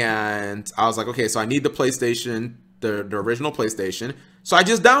 And I was like, okay, so I need the PlayStation, the original PlayStation. So I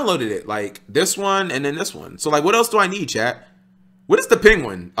just downloaded it, like this one and then this one. So like, what else do I need, chat? What is the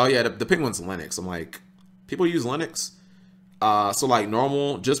Penguin? Oh yeah, the Penguin's Linux. I'm like, people use Linux. So like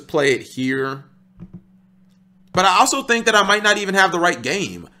normal, just play it here. But I also think that I might not even have the right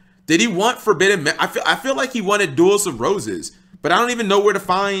game. Did he want Forbidden? I feel like he wanted Duels of Roses, but I don't even know where to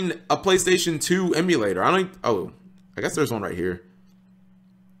find a PlayStation 2 emulator. Oh, I guess there's one right here.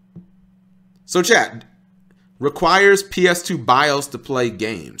 So chat, requires PS2 BIOS to play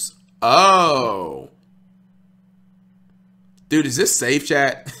games. Oh. Dude, is this safe,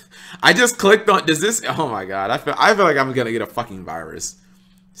 chat? I just clicked on, does this, oh my God. I feel like I'm gonna get a fucking virus.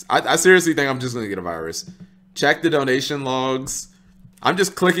 I seriously think I'm just gonna get a virus. Check the donation logs. I'm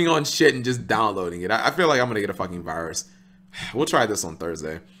just clicking on shit and just downloading it. I feel like I'm gonna get a fucking virus. We'll try this on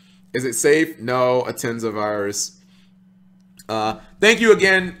Thursday. Is it safe? No, a Tenza virus. Thank you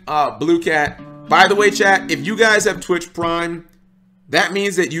again, Blue Cat. By the way, chat, if you guys have Twitch Prime, that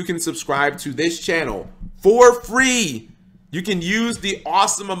means that you can subscribe to this channel for free. You can use the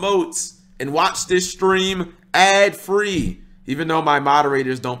awesome emotes and watch this stream ad-free, even though my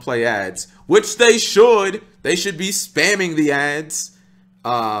moderators don't play ads, which they should. They should be spamming the ads.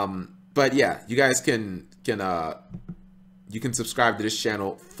 But yeah, you guys can subscribe to this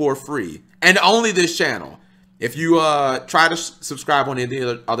channel for free, and only this channel. If you try to subscribe on any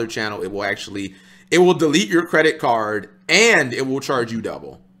other channel, it will delete your credit card and it will charge you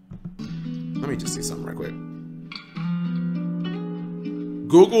double. Let me just see something right quick.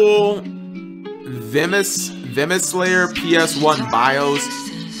 Google Vimislayer PS1 BIOS.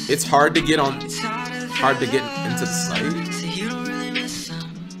 It's hard to get on. Hard to get into the site.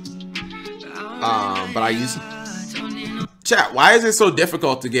 But I use. Chat. Why is it so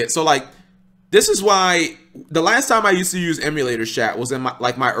difficult to get? So like, this is why the last time I used to use emulators, chat, was in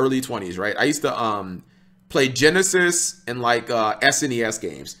my early 20s, right? I used to play Genesis and like SNES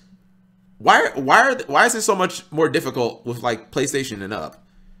games. Why is it so much more difficult with like PlayStation and up?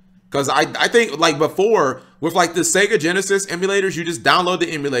 Because I think like before with like the Sega Genesis emulators, you just download the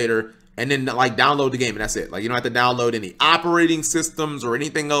emulator and then like download the game and that's it. Like you don't have to download any operating systems or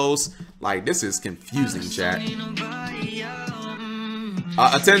anything else. Like this is confusing, chat.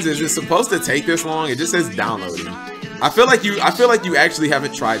 Attends, is it supposed to take this long? It just says downloading. I feel like you actually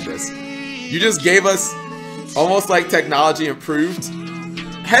haven't tried this. You just gave us almost like technology improved.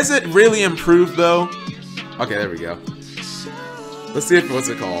 Has it really improved though? Okay, there we go. Let's see if what's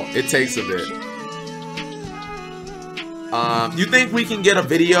it called? It takes a bit. You think we can get a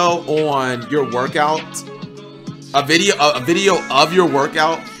video on your workout? A video of your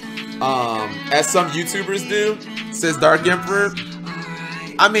workout? As some YouTubers do, says Dark Emperor.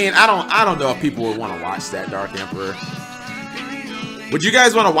 I mean, I don't know if people would want to watch that, Dark Emperor. Would you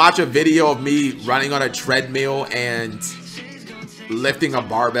guys want to watch a video of me running on a treadmill and lifting a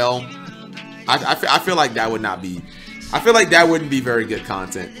barbell? I feel like that would not be. I feel like that wouldn't be very good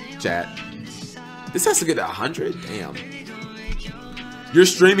content, chat. This has to get 100. Damn. You're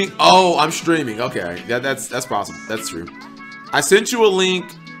streaming? Oh, I'm streaming. Okay, that's possible. That's true. I sent you a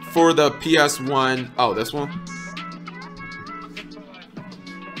link for the PS1. Oh, this one.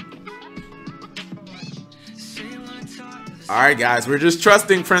 All right, guys, we're just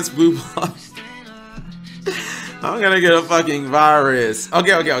trusting Prince Blue Blood. I'm gonna get a fucking virus.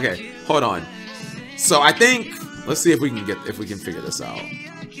 Okay. Hold on. So I think let's see if we can figure this out.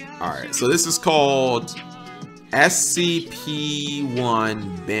 All right. So this is called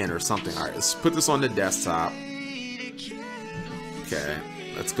SCP-1 bin or something. All right. Let's put this on the desktop. Okay.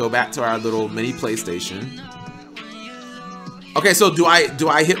 Let's go back to our little mini PlayStation. Okay. So do I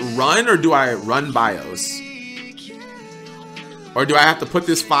hit run or do I run BIOS? Or do I have to put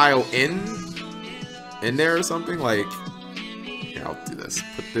this file in there or something? Like, here, I'll do this.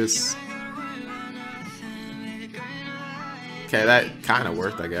 Put this. Okay, that kind of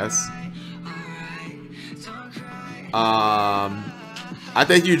worked, I guess. I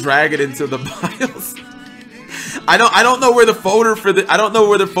think you drag it into the BIOS. I don't know where the folder for the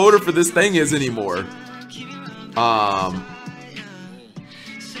this thing is anymore.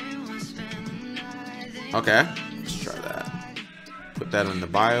 Okay, let's try that. Put that in the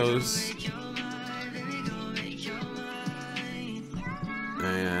BIOS.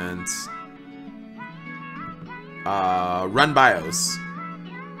 And run BIOS.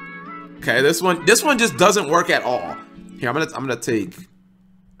 Okay, this one just doesn't work at all. Here, I'm gonna take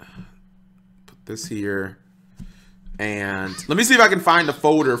put this here, and let me see if I can find a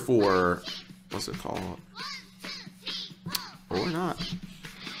folder for what's it called, or not.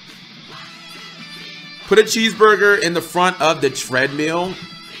 Put a cheeseburger in the front of the treadmill.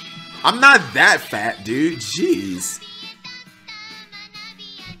 I'm not that fat, dude. Jeez.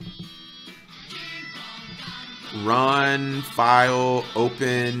 Run, file,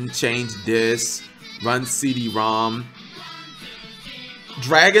 open, change disk, run CD-ROM.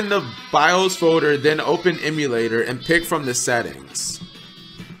 Drag in the BIOS folder, then open emulator and pick from the settings.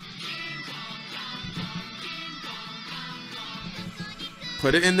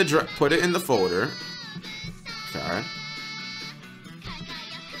 Put it in the folder. Okay.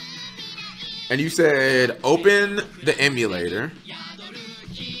 And you said open the emulator.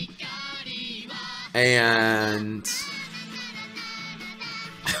 And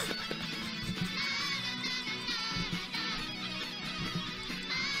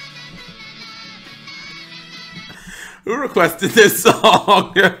who requested this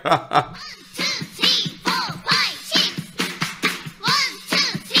song?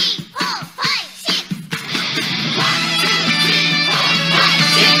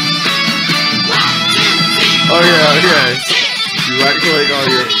 Oh yeah, okay. You right click on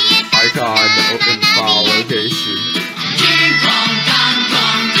your icon to open file location.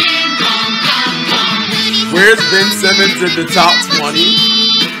 Where's Ben Simmons in the top 20?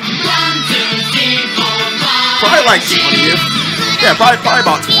 Probably like 20th. Yeah, probably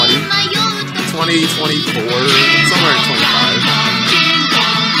about 20. 20, 24, somewhere in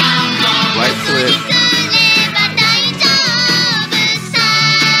 25. Right click.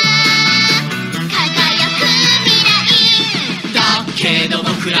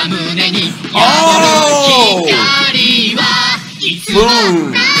 Oh!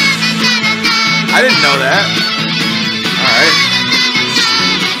 Boom! I didn't know that.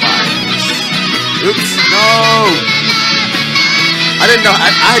 Oops. No. I didn't know.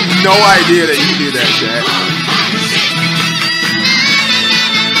 I had no idea that you could do that, chat.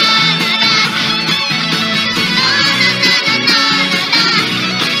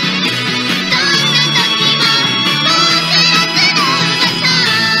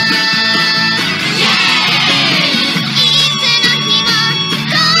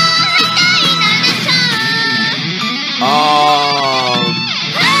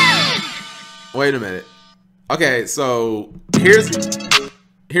 Wait a minute. Okay, so here's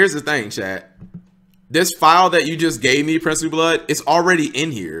the thing, chat. This file that you just gave me, Prince of Blood, it's already in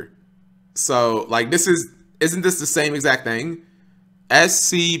here. So like isn't this the same exact thing?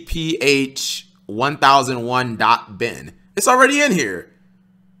 scph1001.bin. It's already in here.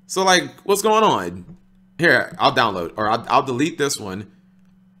 So like, what's going on? Here, I'll download, or I'll delete this one.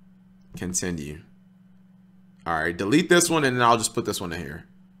 Continue. All right, delete this one, and then I'll just put this one in here.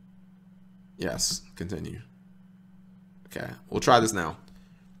 Yes, continue. Okay, we'll try this now.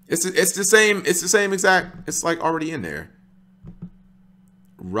 It's the same exact. It's like already in there.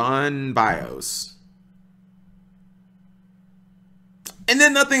 Run BIOS. And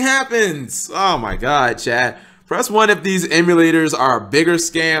then nothing happens. Oh my God, chat. Press 1 if these emulators are a bigger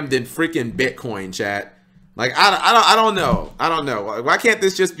scam than freaking Bitcoin, chat. Like I don't know. I don't know. Why can't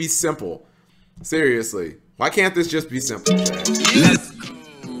this just be simple? Seriously. Why can't this just be simple, chat?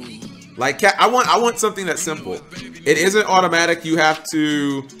 Like, I want something that's simple. It isn't automatic. You have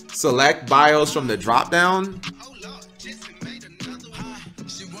to select BIOS from the drop down.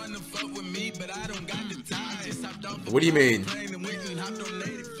 What do you mean?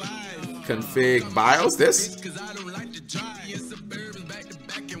 Config BIOS? This?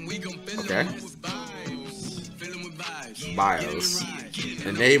 Okay. BIOS.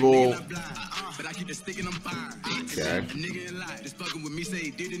 Enable. Okay.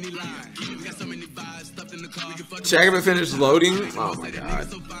 Check if it finished loading. Oh my God.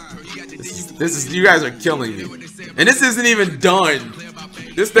 This is you guys are killing me. And this isn't even done.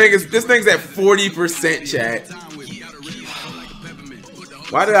 This thing's at 40%, chat.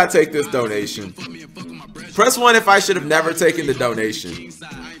 Why did I take this donation? Press 1 if I should have never taken the donation.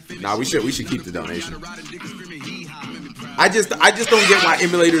 Nah, we should keep the donation. I just don't get why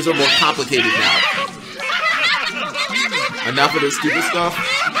emulators are more complicated now. Enough of this stupid stuff.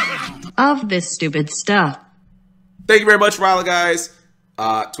 Of this stupid stuff. Thank you very much, Ryla, guys.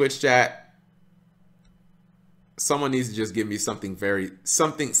 Twitch chat. Someone needs to just give me something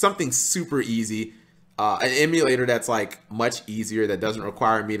something super easy. An emulator that's like much easier, that doesn't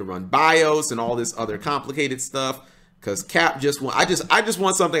require me to run BIOS and all this other complicated stuff. Because Cap I just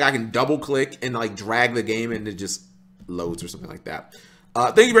want something I can double click and like drag the game and it just loads or something like that.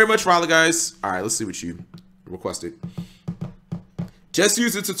 Thank you very much, Ryla, guys. All right, let's see what you requested. Just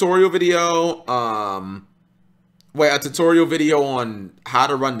use a tutorial video. Wait, a tutorial video on how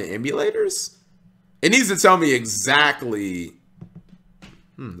to run the emulators? It needs to tell me exactly.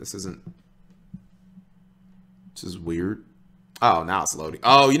 This is weird. Oh, now it's loading.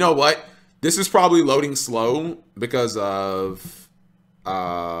 Oh, you know what? This is probably loading slow because of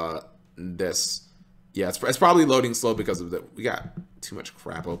this. Yeah, it's probably loading slow because of that. We got too much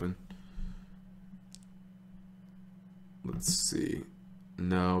crap open. Let's see.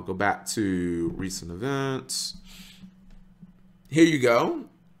 No, go back to recent events. Here you go.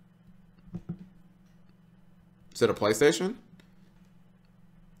 Is it a PlayStation?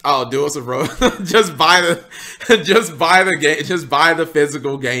 Oh, Duels of Rose. just buy the game. Just buy the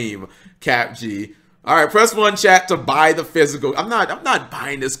physical game, Cap G. All right, press 1 chat to buy the physical. I'm not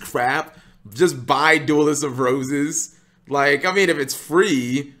buying this crap. Just buy Duelist of Roses. Like, I mean, if it's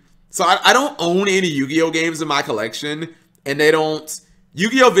free. So I don't own any Yu-Gi-Oh games in my collection, and they don't.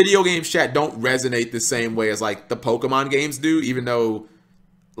 Yu-Gi-Oh video games, chat, don't resonate the same way as like the Pokemon games do, even though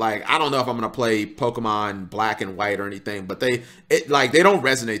like I don't know if I'm gonna play Pokemon Black and White or anything, but they don't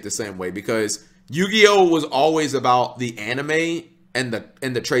resonate the same way because Yu-Gi-Oh was always about the anime and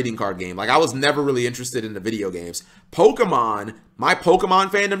the trading card game. Like I was never really interested in the video games. Pokemon, my Pokemon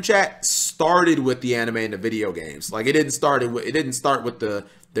fandom, chat, started with the anime and the video games. Like it didn't start with the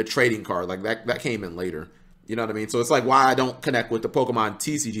trading card. Like that came in later. You know what I mean? So it's like why I don't connect with the Pokemon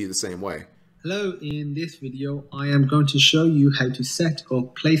TCG the same way. Hello, in this video I am going to show you how to set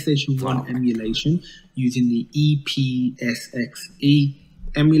up PlayStation 1 emulation using the EPSXE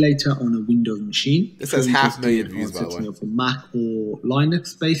emulator on a Windows machine. This has 500,000 views, by the way. For Mac or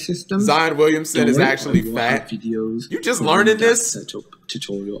Linux-based systems. Zion Williamson is actually fat. Videos you just learning this? Setup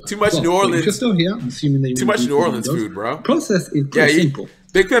tutorial. Too much New Orleans. If you're still here, I'm assuming that you too much New Orleans food, bro. Process is pretty simple.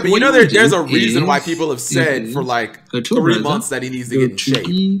 Big Pimp, you know there's a reason why people have said for like 3 months that he needs to get in shape.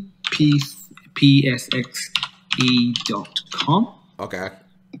 psxe.com. Okay.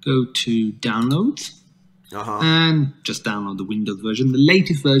 Go to downloads. And just download the Windows version, the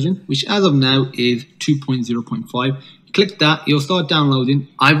latest version, which as of now is 2.0.5. Click that, it'll start downloading.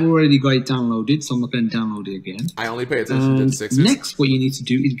 I've already got it downloaded, so I'm not going to download it again. I only pay attention to the 6s. Next, what you need to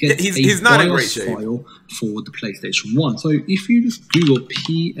do is get he's a not in great BIOS shape. file for the PlayStation 1. So if you just Google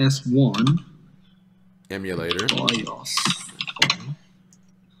PS1 emulator BIOS file,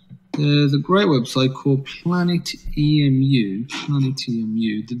 there's a great website called Planet EMU.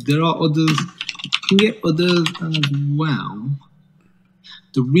 There are others. You can get others as well.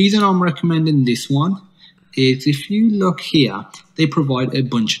 The reason I'm recommending this one is if you look here, they provide a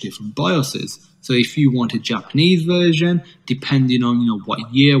bunch of different BIOSes. So if you want a Japanese version, depending on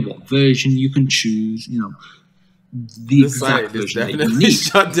what year, what version, you can choose the exact version that you need.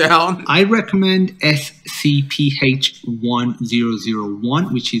 Shut down. I recommend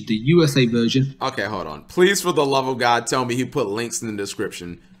SCPH1001, which is the USA version. Okay, hold on. Please, for the love of God, tell me he put links in the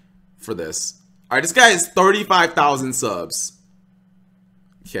description for this. All right, this guy has 35,000 subs.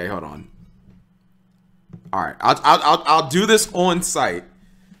 Okay, hold on. All right, I'll do this on site.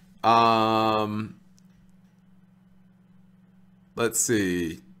 Let's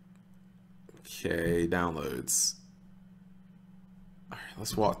see. Okay, downloads. All right,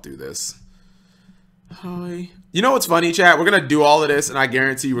 let's walk through this. Hi. You know what's funny, chat? We're gonna do all of this, and I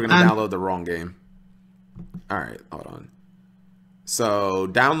guarantee you we're gonna download the wrong game. All right, hold on. So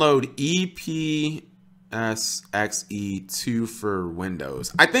download EPSXE2 for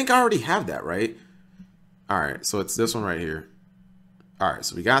Windows. I think I already have that, right? All right, so it's this one right here. All right,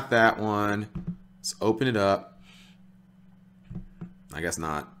 so we got that one. Let's open it up. I guess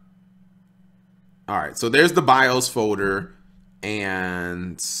not. All right, so there's the BIOS folder,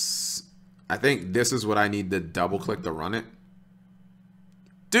 and I think this is what I need to double click to run it.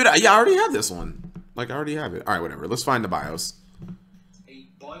 Dude, yeah, I already have this one. Like, I already have it. All right, whatever. Let's find the BIOS.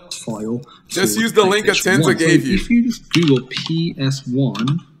 File. Just use the link Atenza gave you. If you just Google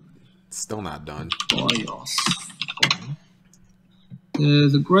PS1, still not done. BIOS file.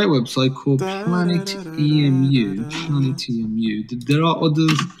 There's a great website called Planet EMU. There are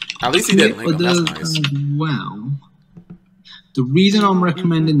others. At least he did link them. That's nice. As well. The reason I'm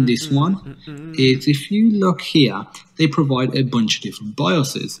recommending this one is if you look here, they provide a bunch of different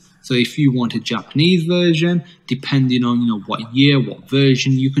BIOSes. So if you want a Japanese version, depending on what year, what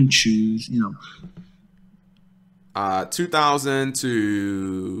version, you can choose 2000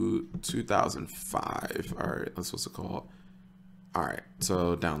 to 2005. All right, that's what's it called. All right,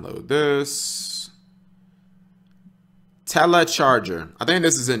 so download this. Telecharger. I think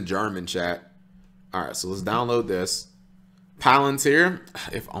this is in German, chat. All right, so let's download this. Palantir,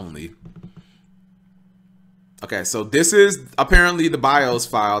 if only. Okay, so this is apparently the BIOS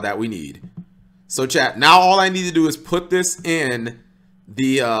file that we need. So chat, now all I need to do is put this in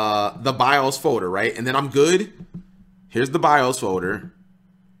the BIOS folder, right? And then I'm good. Here's the BIOS folder.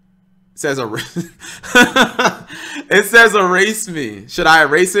 It says it says erase me. Should I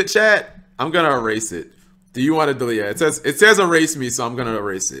erase it, chat? I'm gonna erase it. Do you want to delete it? It says erase me, so I'm gonna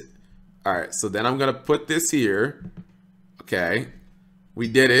erase it. All right, so then I'm gonna put this here. Okay, we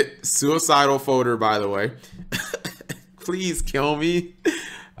did it. Suicidal folder, by the way. Please kill me.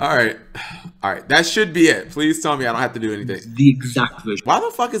 All right, that should be it. Please tell me I don't have to do anything. The exact version. Why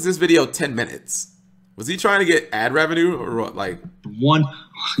the fuck is this video 10 minutes? Was he trying to get ad revenue or what? Like one,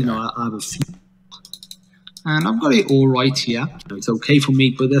 I have a few. And I've got it all right here. It's okay for me,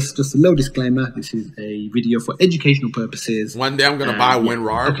 but that's just a low disclaimer. This is a video for educational purposes. One day I'm gonna buy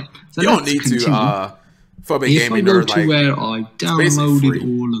WinRAR. Okay, so you don't need continue. to. For if gaming I go nerd, to like, where I downloaded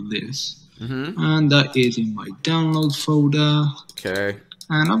all of this, and that is in my downloads folder. Okay.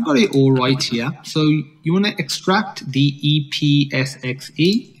 And I've got it all right here. So you want to extract the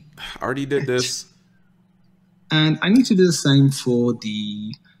EPSXE. I already did this. And I need to do the same for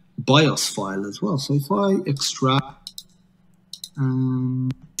the BIOS file as well. So if I extract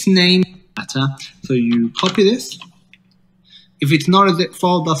name data, so you copy this. If it's not a zip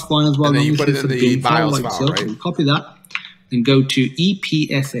file, that's fine as well. And then you put it in the BIOS file, right? So you copy that. Then go to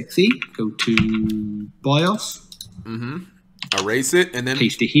EPSXE, go to BIOS. Erase it and then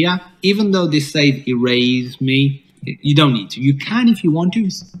paste it here. Even though this says erase me, you don't need to. You can if you want to.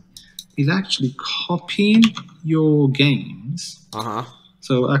 It's actually copying your games.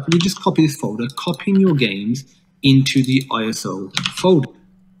 So we just copy this folder, copying your games into the ISO folder.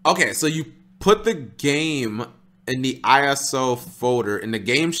 Okay, so you put the game in the ISO folder, and the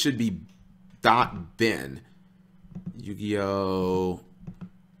game should be .bin. Yu-Gi-Oh!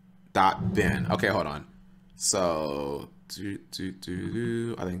 .bin. Okay, hold on. So I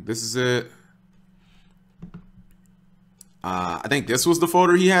think this is it. I think this was the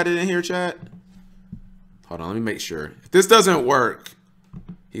folder he had it in here, chat. Hold on, let me make sure. If this doesn't work,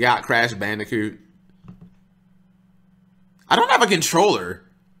 he got Crash Bandicoot. I don't have a controller.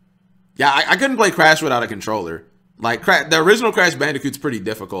 Yeah, I couldn't play Crash without a controller. Like, the original Crash Bandicoot's pretty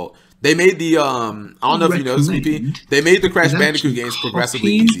difficult. They made the, I don't know if you know this, VP. They made the Crash Bandicoot games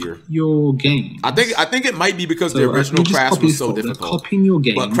progressively easier. Your game. I think it might be because the original Crash was so difficult. Copying your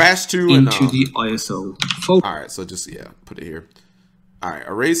game but Crash 2 into the ISO folder. All right, so just, yeah, put it here. All right,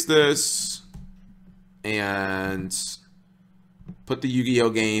 erase this and put the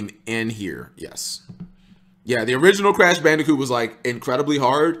Yu-Gi-Oh game in here. Yes. Yeah, the original Crash Bandicoot was like incredibly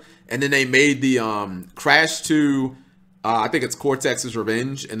hard, and then they made the Crash 2, I think it's Cortex's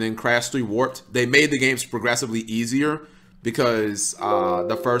Revenge, and then Crash 3 Warped. They made the games progressively easier because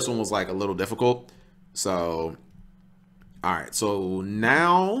the first one was like a little difficult. So, all right, so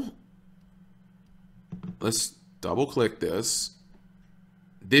now let's double click this.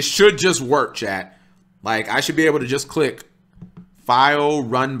 This should just work, chat. Like, I should be able to just click File,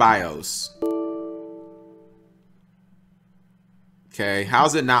 Run BIOS. Okay,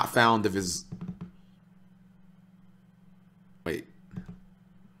 how's it not found if it's... Wait.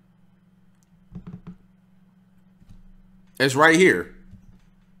 It's right here.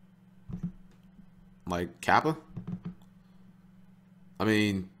 Like, Kappa? I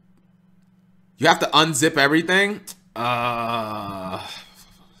mean, you have to unzip everything?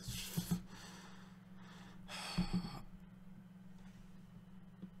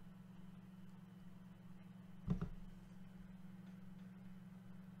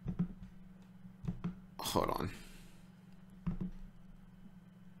 Hold on.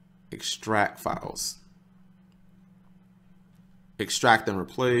 Extract files. Extract and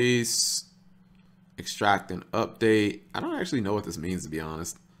replace. Extract and update. I don't actually know what this means, to be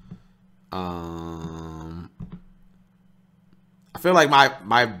honest. I feel like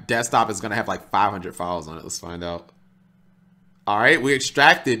my desktop is gonna have like 500 files on it. Let's find out. All right, we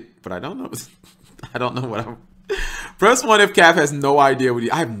extracted, but I don't know. I don't know what I'm. Press 1 if Cap has no idea what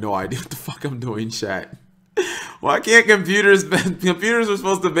I have no idea what the fuck I'm doing, chat. Why can't computers are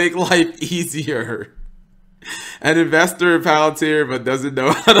supposed to make life easier? An investor in Palantir but doesn't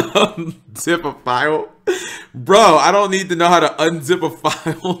know how to unzip a file. Bro, I don't need to know how to unzip a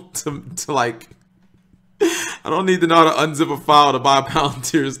file to like I don't need to know how to unzip a file to buy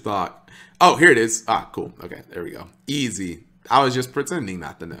Palantir stock. Oh, here it is. Ah, cool. Okay, there we go. Easy. I was just pretending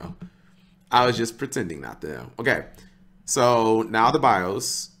not to know. I was just pretending not to know. Okay, so now the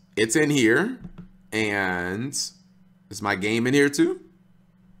BIOS. It's in here. And is my game in here too?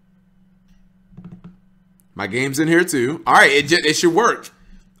 My game's in here too. All right, it should work.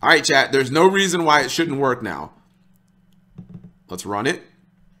 All right, chat. There's no reason why it shouldn't work now. Let's run it.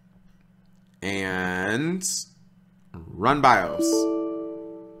 And run BIOS.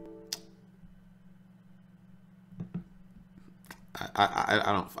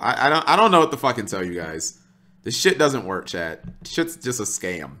 I don't know what to fucking tell you guys. This shit doesn't work, chat. Shit's just a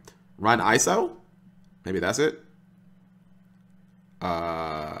scam. Run ISO? Maybe that's it.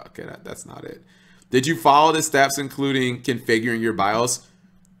 Okay, that's not it. Did you follow the steps, including configuring your BIOS?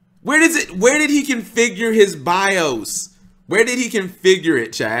 Where did he configure his BIOS? Where did he configure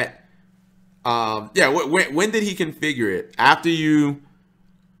it, chat? Yeah, when did he configure it? After you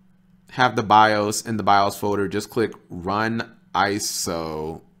have the BIOS in the BIOS folder, just click Run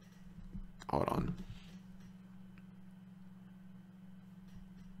ISO. Hold on.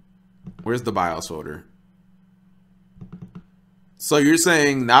 Where's the BIOS folder? So you're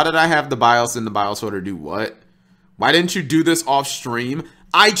saying now that I have the BIOS in the BIOS folder, do what? Why didn't you do this off stream?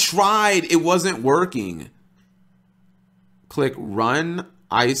 I tried. It wasn't working. Click Run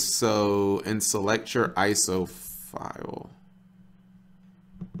ISO and select your ISO file.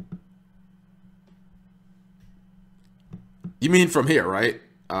 You mean from here, right?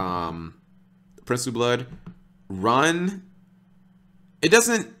 Prince of Blood. Run. It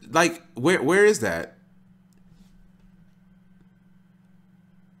doesn't, like, where is that?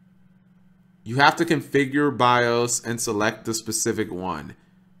 You have to configure BIOS and select the specific one.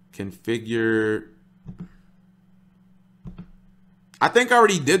 Configure. I think I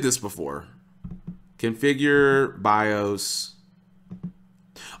already did this before. Configure BIOS.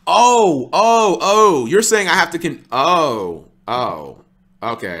 Oh. You're saying I have to oh.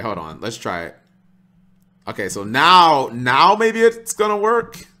 Okay, hold on. Let's try it. Okay, so now maybe it's gonna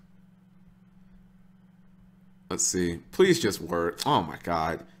work. Let's see. Please just work. Oh my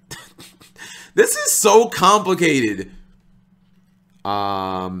God. This is so complicated.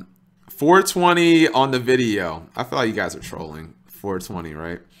 420 on the video. I feel like you guys are trolling. 420,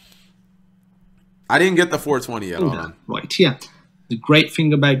 right? I didn't get the 420 yet. Hold on. Right here. The great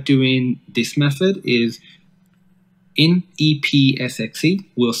thing about doing this method is in EPSXE,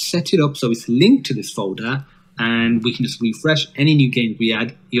 we'll set it up so it's linked to this folder, and we can just refresh any new game we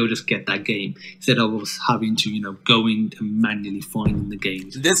add. You'll just get that game instead of us having to, you know, going and manually finding the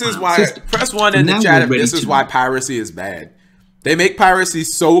games. This is why press 1 in the chat. This is why piracy is bad. They make piracy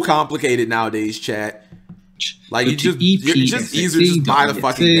so complicated nowadays, chat. Like it's just easier to just buy the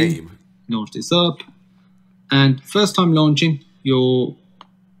fucking game. Launch this up, and first time launching, you'll,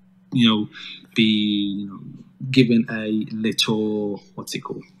 you know, be, you know, given a little, what's it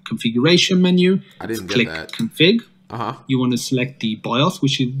called, configuration menu. I didn't click get that. Config. You want to select the BIOS,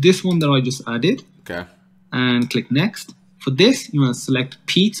 which is this one that I just added. Okay. And click next. For this, you want to select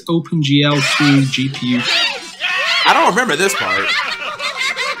Pete's OpenGL to GPU. I don't remember this part.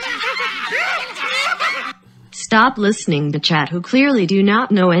 Stop listening to chat who clearly do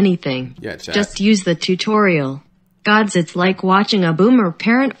not know anything. Yeah, chat. Just use the tutorial. Gods, it's like watching a boomer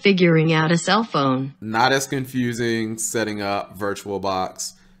parent figuring out a cell phone. Not as confusing. Setting up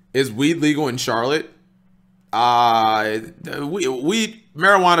VirtualBox. Is weed legal in Charlotte? Marijuana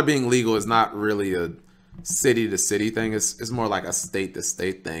being legal is not really a city to city thing. It's more like a state to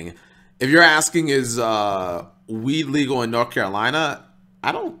state thing. If you're asking, is weed legal in North Carolina?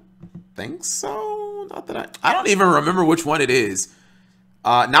 I don't think so. Not that I don't even remember which one it is.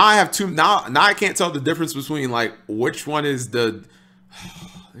 Now I have two. Now I can't tell the difference between like which one is the.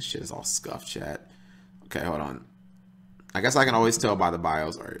 This shit is all scuffed, chat. Okay, hold on. I guess I can always tell by the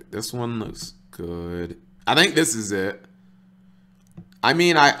BIOS. All right, this one looks good. I think this is it. I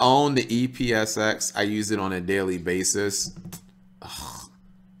mean, I own the EPSX. I use it on a daily basis. Ugh.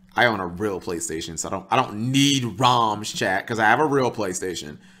 I own a real PlayStation, so I don't need ROMs, chat, because I have a real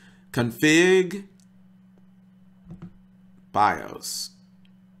PlayStation. Config. BIOS.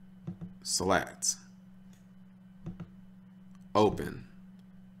 Select. Open.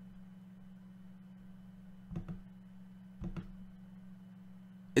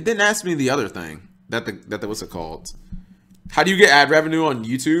 It didn't ask me the other thing that what's it called? How do you get ad revenue on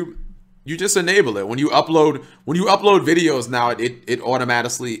YouTube? You just enable it when you upload videos. Now it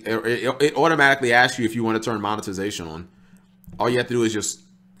automatically asks you if you want to turn monetization on. All you have to do is just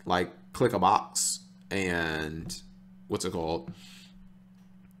like click a box and what's it called?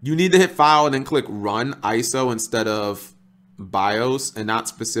 You need to hit file and then click run ISO instead of BIOS, and not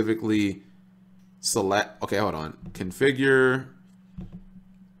specifically select. Okay, hold on. Configure.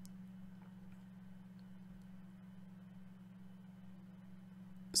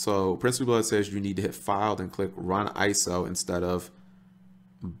 So Principal Blood says you need to hit file and click run ISO instead of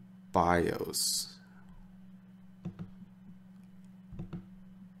BIOS.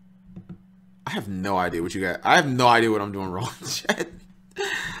 I have no idea what you got. I have no idea what I'm doing wrong, chat.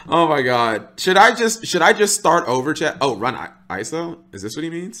 Oh my god. Should I just start over, chat? Oh, run ISO? Is this what he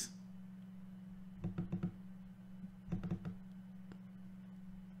means?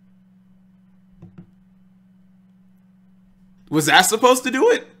 Was that supposed to do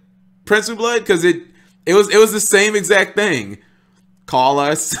it? Prince of Blood? Because it was the same exact thing. Call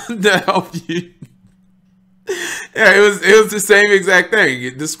us to help you. Yeah, it was the same exact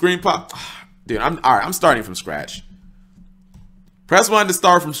thing. The screen pop. Dude, I'm starting from scratch. Press 1 to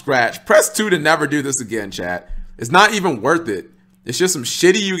start from scratch. Press 2 to never do this again, chat. It's not even worth it. It's just some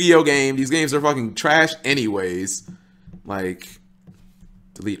shitty Yu-Gi-Oh game. These games are fucking trash anyways. Like,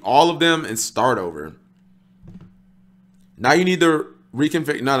 delete all of them and start over. Now you need to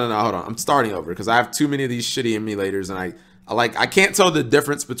reconfigure. No, hold on. I'm starting over because I have too many of these shitty emulators, and I can't tell the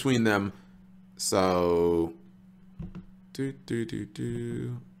difference between them. So,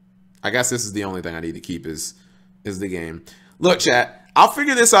 I guess this is the only thing I need to keep is the game. Look, chat, I'll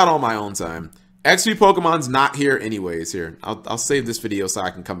figure this out on my own time. XP Pokemon's not here anyways. Here, I'll save this video so I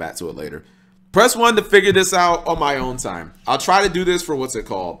can come back to it later. Press 1 to figure this out on my own time. I'll try to do this for what's it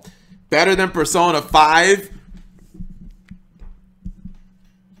called? Better than Persona 5.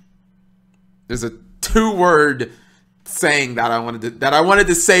 There's a 2-word saying that I wanted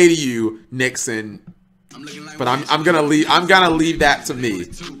to say to you, Nixon. But I'm gonna leave that to me.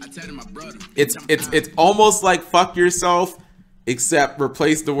 It's almost like fuck yourself, except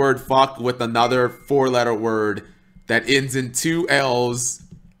replace the word fuck with another 4-letter word that ends in 2 L's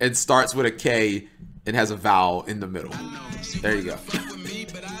and starts with a K and has a vowel in the middle. There you go.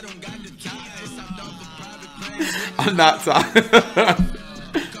 I'm not talking.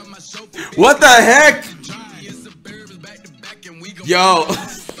 What the heck? Yo,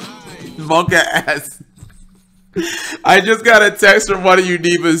 Monka ass. I just got a text from one of you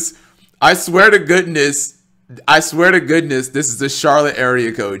divas. I swear to goodness, this is a Charlotte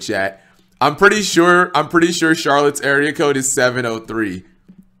area code, chat. I'm pretty sure Charlotte's area code is 703.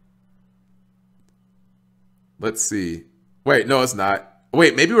 Let's see. Wait, no, it's not.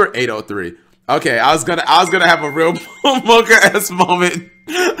 Wait, maybe we're 803. Okay, I was gonna have a real Mocha-S moment.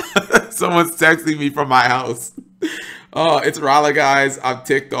 Someone's texting me from my house. Oh, it's Rala, guys. I'm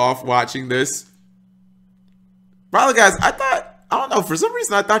ticked off watching this. Rala, guys, I don't know, for some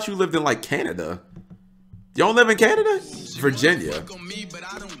reason I thought you lived in like Canada. You don't live in Canada? Virginia.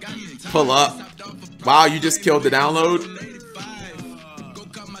 Pull up. Wow, you just killed the download.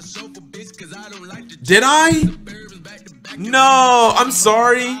 Did I? No, I'm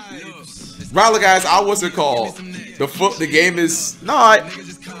sorry. Rala, guys, what's it called? The game is not.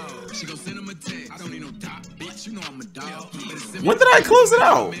 When did I close it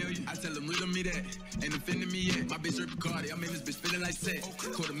out?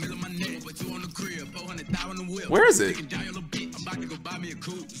 Where is it?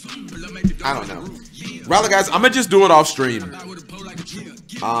 I don't know. Rala, guys, I'm gonna just do it off stream.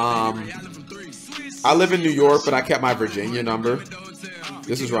 I live in New York, but I kept my Virginia number.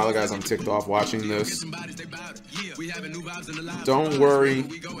 This is Rala, guys. I'm ticked off watching this. Don't worry,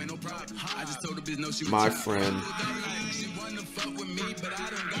 my friend.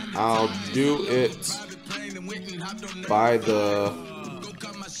 I'll do it by the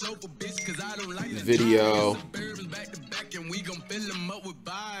video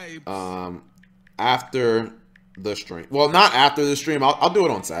after the stream. Well, not after the stream. I'll do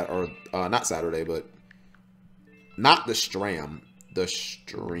it on Saturday, or not Saturday, but not the stream. The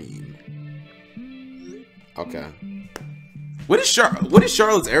stream. Okay. What is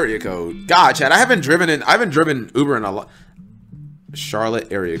Charlotte's area code? God, Chad, I haven't driven Uber in a lot. Charlotte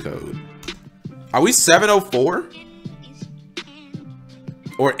area code. Are we 704?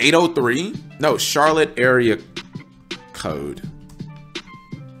 Or 803? No, Charlotte area code.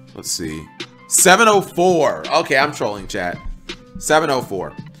 Let's see. 704. Okay, I'm trolling, chat.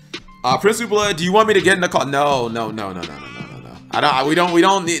 704. Prince Blood, do you want me to get in the call? No. We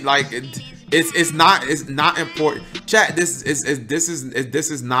don't need, like, it's not important. Chat, this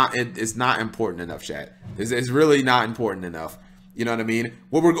is not important enough, chat. This is really not important enough. You know what I mean?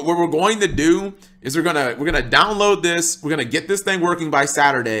 What we're going to do is we're gonna download this. We're gonna get this thing working by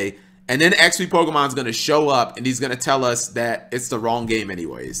Saturday, and then XP Pokemon's gonna show up and he's gonna tell us that it's the wrong game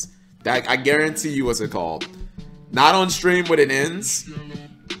anyways. That I guarantee you, what's it called? Not on stream when it ends.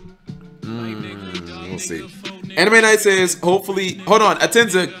 We'll see. Anime Night says, hopefully. Hold on,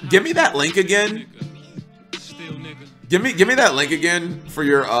 Atenza, give me that link again. Give me that link again for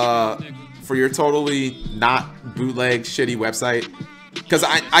your totally not bootleg shitty website, because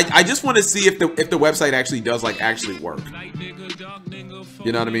I just want to see if the website actually does actually work.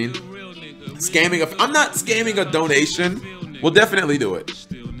 You know what I mean? I'm not scamming a donation. We'll definitely do it.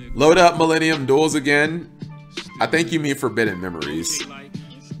 Load up Millennium Duels again. I think you mean Forbidden Memories.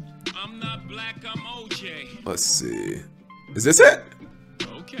 Let's see. Is this it?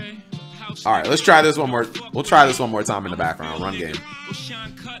 All right, let's try this one more. We'll try this one more time in the background. Run game.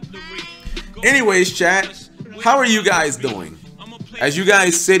 Anyways, chat, how are you guys doing? As you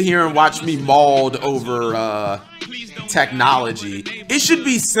guys sit here and watch me mauled over technology, it should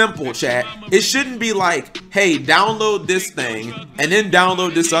be simple, chat. It shouldn't be like, hey, download this thing, and then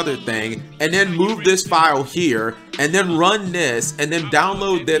download this other thing, and then move this file here, and then run this, and then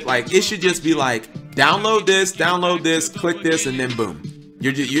download that. Like, it should just be like, download this, click this, and then boom.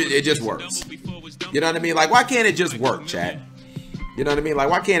 It just works. You know what I mean? Like, why can't it just work, chat? You know what I mean? Like,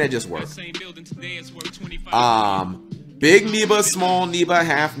 why can't it just work? Big Neba, small Neba,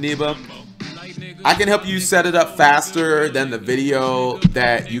 half Neba. I can help you set it up faster than the video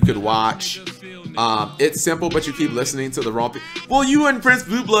that you could watch. It's simple, but you keep listening to the wrong people. Well, you and Prince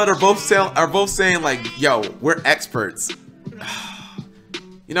Blue Blood are both saying like, yo, we're experts.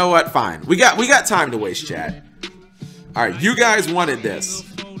 You know what? Fine. We got time to waste, chat. All right, you guys wanted this.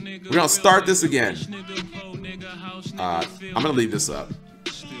 We're gonna start this again. I'm gonna leave this up.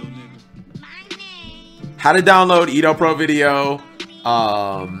 How to download Edo Pro video.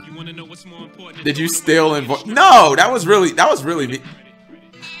 Did you still invoice? No, that was really me.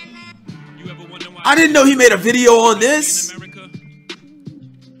 I didn't know he made a video on this.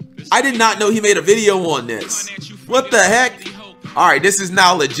 I did not know he made a video on this. What the heck? All right, this is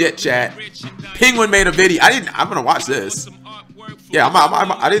now legit, chat. Penguin made a video. I'm gonna watch this. Yeah,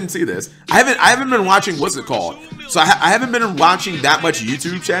 I didn't see this. I haven't been watching, what's it called? So I haven't been watching that much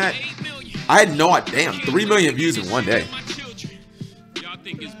YouTube, chat. I had no idea. Damn, 3 million views in one day.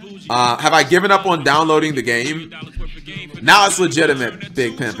 Have I given up on downloading the game? Now it's legitimate,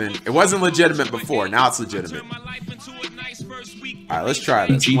 Big Pimpin'. It wasn't legitimate before. Now it's legitimate. All right, let's try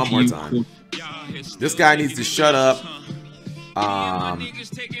this one more time. This guy needs to shut up. All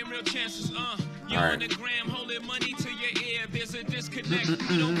right.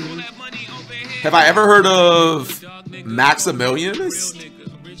 Have I ever heard of Maximilianus?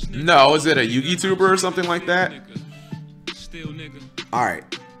 No, is it a YouTuber or something like that? All right.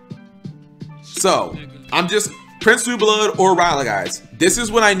 So I'm just Prince New Blood or Riley, guys. This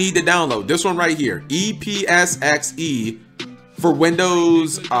is what I need to download. This one right here, EPSXE for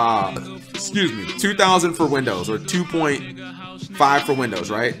Windows. Excuse me, 2000 for Windows or 2.5 for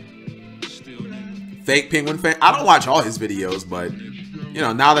Windows, right? Fake Penguin fan. I don't watch all his videos, but you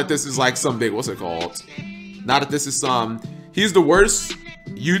know, now that this is like some big, what's it called? Now that this is some, he's the worst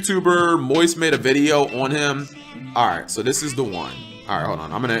YouTuber. Moist made a video on him. All right, so this is the one. All right, hold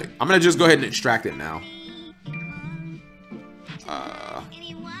on. I'm gonna just go ahead and extract it now.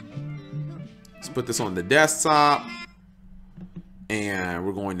 Let's put this on the desktop, and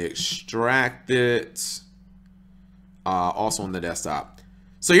we're going to extract it. Also on the desktop.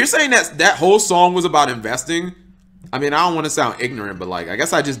 So you're saying that that whole song was about investing? I mean, I don't want to sound ignorant, but like, I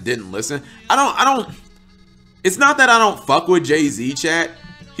guess I just didn't listen. I don't. It's not that I don't fuck with Jay-Z, chat.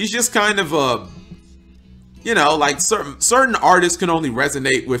 He's just kind of a, you know, like certain artists can only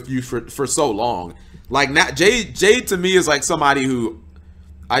resonate with you for so long. Like now, Jay to me is like somebody who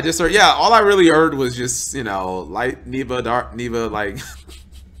I just heard. Yeah, all I really heard was just, you know, light Neva, dark Neva, like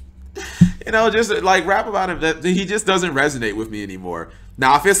you know, just like rap about him. That he just doesn't resonate with me anymore.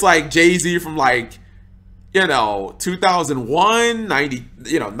 Now, if it's like Jay-Z from like, you know, 2001, 90,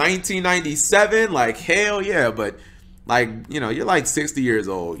 you know, 1997, like hell yeah. But like, you know, you're like 60 years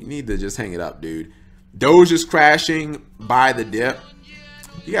old. You need to just hang it up, dude. Doge is crashing by the dip.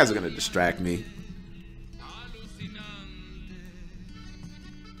 You guys are gonna distract me.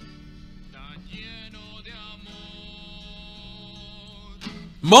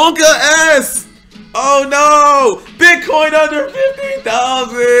 Monka S! Oh no! Bitcoin under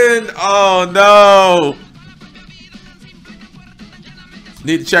 50,000! Oh no!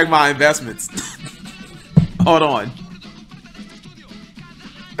 Need to check my investments. Hold on.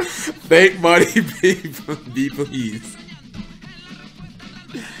 Fake money, be please.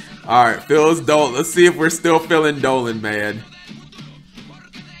 Alright, Phil's Dolan. Let's see if we're still feeling Dolan, man.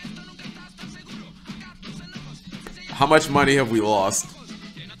 How much money have we lost?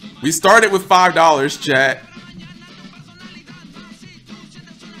 We started with $5, chat.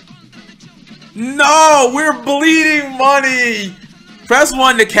 No, we're bleeding money. Press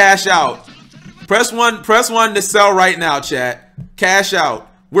 1 to cash out. Press 1 to sell right now, chat. Cash out.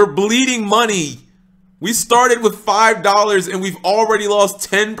 We're bleeding money. We started with $5 and we've already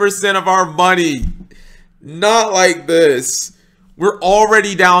lost 10% of our money. Not like this. We're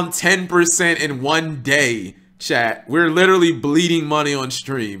already down 10% in one day. Chat, we're literally bleeding money on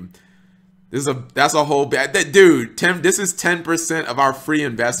stream. That's a whole bad dude. This is 10% of our free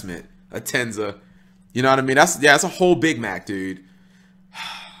investment. A Tenza, you know what I mean? That's a whole Big Mac, dude.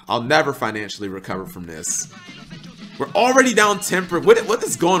 I'll never financially recover from this. We're already down 10%. What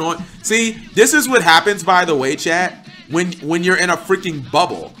is going on? See, this is what happens, by the way, chat. When you're in a freaking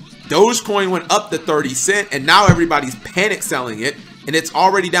bubble. Dogecoin went up to 30 cents, and now everybody's panic selling it, and it's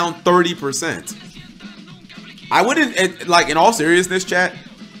already down 30%. I wouldn't, like, in all seriousness, chat,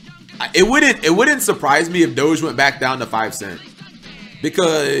 it wouldn't surprise me if Doge went back down to 5 cents.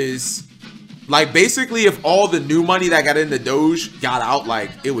 Because, like, basically, if all the new money that got into Doge got out, like,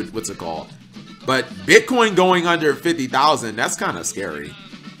 it would, what's it called? But Bitcoin going under 50,000, that's kind of scary.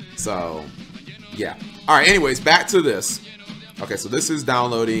 So, yeah. All right, anyways, back to this. Okay, so this is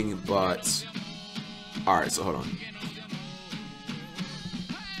downloading, but, all right, so hold on.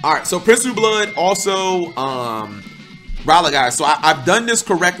 All right, so Prince New Blood also, Rala guys, so I've done this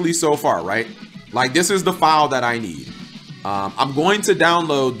correctly so far, right? Like, this is the file that I need. I'm going to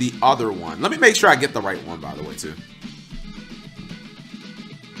download the other one. Let me make sure I get the right one, by the way, too.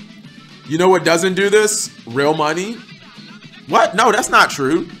 You know what doesn't do this? Real money. What? No, that's not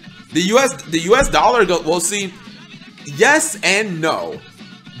true. The US dollar, well, see, yes and no.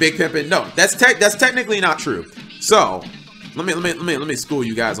 Big Pimpin', no, that's technically not true. So, let me school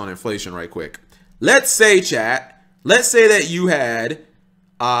you guys on inflation right quick. Let's say, chat, let's say that you had,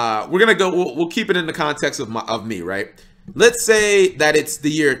 we'll keep it in the context of me, right? Let's say that it's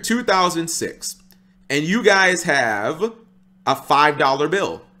the year 2006 and you guys have a $5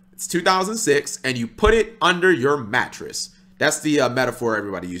 bill. It's 2006 and you put it under your mattress. That's the metaphor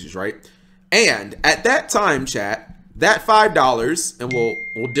everybody uses, right? And at that time, chat, that $5, and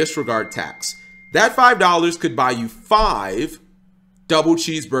we'll disregard tax. That $5 could buy you 5 double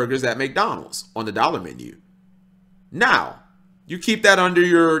cheeseburgers at McDonald's on the dollar menu. Now, You keep that under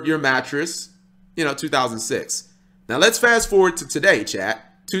your mattress, you know, 2006. Now let's fast forward to today,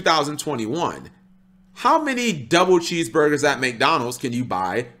 chat, 2021. How many double cheeseburgers at McDonald's can you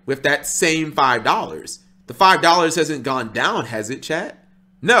buy with that same $5? The $5 hasn't gone down, has it, chat?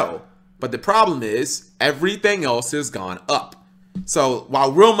 No. But the problem is everything else has gone up. So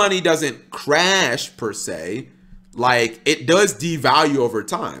while real money doesn't crash per se, like it does devalue over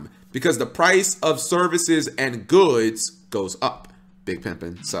time because the price of services and goods goes up. Big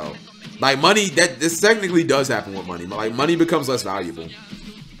pimpin'. So like money, this technically does happen with money, but like money becomes less valuable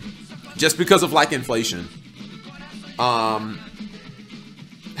just because of like inflation. Have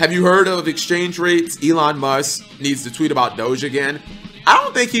you heard of exchange rates? Elon Musk needs to tweet about Doge again. I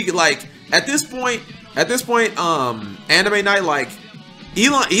don't think he could, like, at this point, Anime Night, like,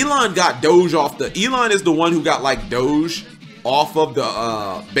 Elon got Doge off the, Elon is the one who got, like, Doge off of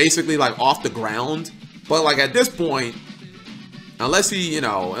the, basically, like, off the ground. But, like, at this point, unless he, you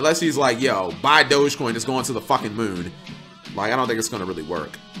know, unless he's like, yo, buy Dogecoin, it's going to the fucking moon. Like, I don't think it's going to really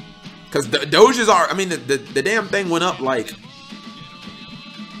work. Because Doges are, I mean, the damn thing went up, like,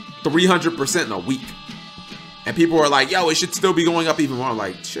 300% in a week. And people are like, yo, it should still be going up even more. I'm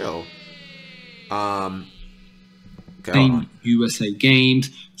like, chill. Okay, USA games.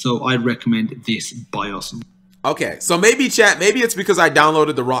 So I'd recommend this BIOS. Okay, so maybe chat, maybe it's because I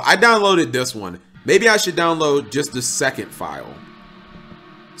downloaded the wrong, I downloaded this one. Maybe I should download just the second file.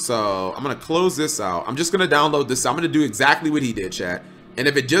 So I'm going to close this out. I'm just going to download this. I'm going to do exactly what he did, chat. And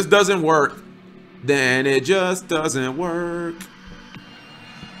if it just doesn't work, then it just doesn't work.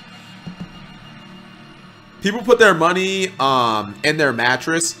 People put their money in their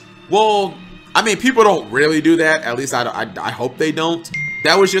mattress. Well, I mean, people don't really do that. At least I hope they don't.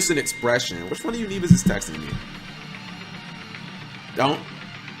 That was just an expression. Which one of you Nevas is texting me? Don't.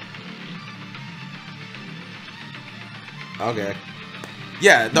 Okay.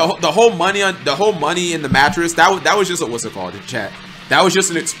 Yeah, the whole money in the mattress. That was just a, what's it called in chat. That was just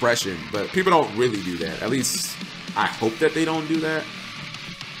an expression, but people don't really do that. At least I hope that they don't do that.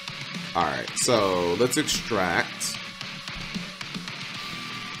 All right, so let's extract.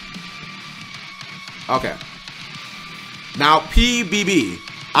 Okay. Now PBB,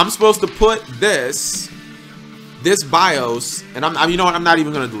 I'm supposed to put this BIOS, and I'm you know what? I'm not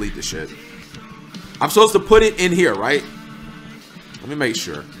even gonna delete this shit. I'm supposed to put it in here, right? Let me make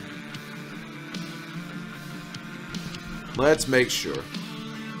sure. Let's make sure.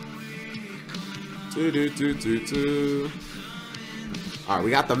 All right,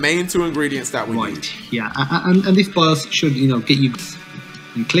 we got the main two ingredients that we need. Yeah, and this BIOS should, you know, get you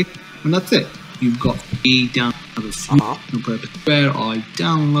and click, and that's it. You've got a download purpose where I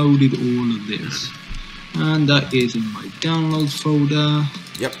downloaded all of this, and that is in my downloads folder.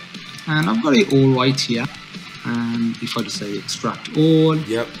 Yep. And I've got it all right here. And if I just say extract all,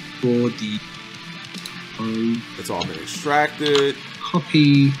 yep, for the it's all been extracted.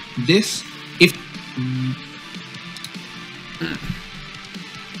 Copy this. If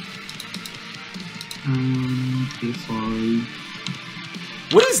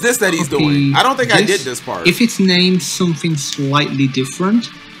what is this that he's doing? I don't think I did this part. If it's named something slightly different,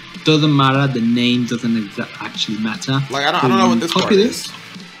 doesn't matter. The name doesn't actually matter. Like I don't know what this part is.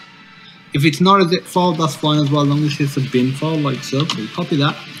 If it's not a zip file, that's fine as well, as long as it's a bin file like so. So copy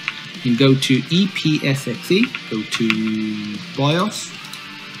that and go to EPSXE, go to BIOS,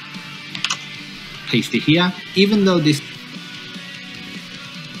 paste it here. Even though this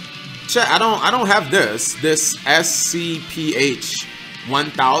chat, I don't have this SCPH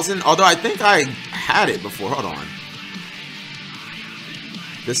 1000, although I think I had it before. Hold on.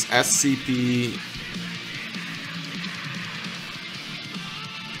 This SCP.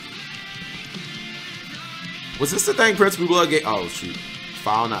 Was this the thing Prince Blood gave? Oh shoot.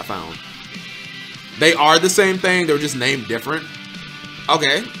 File not found. They are the same thing, they're just named different.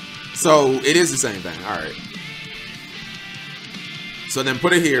 Okay. So it is the same thing. Alright. So then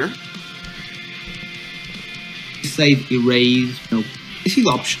put it here. Save erase. No. This is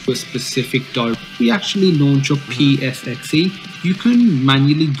optional for a specific directory. We actually launch a PSXE. You can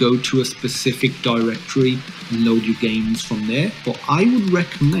manually go to a specific directory and load your games from there. But I would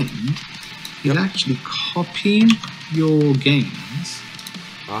recommend is actually copying your games.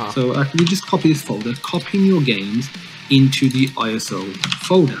 So we just copy this folder, copying your games into the ISO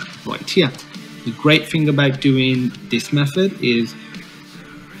folder right here. The great thing about doing this method is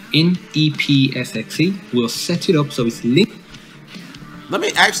in EPSXE, we'll set it up so it's linked. Let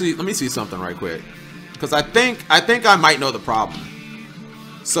me see something right quick, because I think I might know the problem.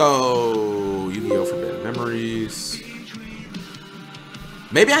 So Yu-Gi-Oh! Forbidden Memories.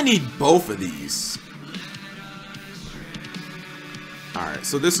 Maybe I need both of these. Alright,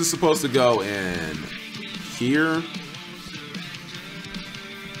 so this is supposed to go in here.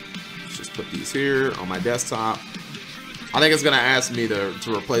 Let's just put these here on my desktop. I think it's gonna ask me to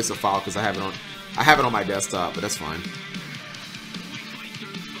replace a file because I have it on my desktop, but that's fine.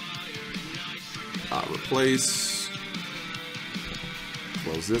 Replace.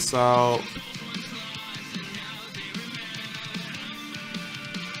 Close this out.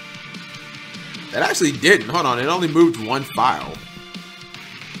 It actually didn't. Hold on, it only moved one file.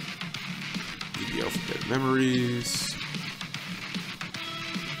 EDO forget memories.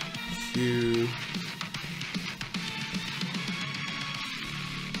 Q.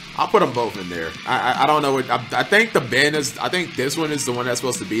 I'll put them both in there. I don't know what I think the bin is. I think this one is the one that's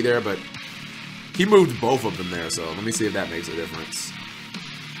supposed to be there, but he moved both of them there. So let me see if that makes a difference.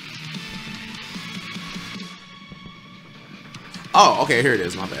 Oh, okay, here it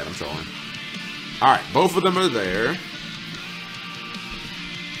is. My bad, I'm trolling. Alright, both of them are there.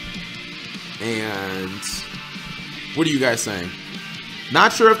 And what are you guys saying?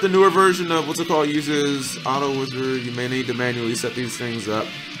 Not sure if the newer version of what's it called uses Auto Wizard. You may need to manually set these things up.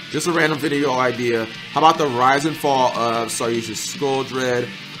 Just a random video idea. How about the rise and fall of Saryush's Skull Dread?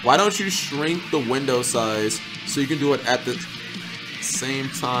 Why don't you shrink the window size so you can do it at the same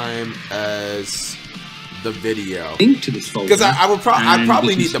time as the video? Link to this folder. Because I'd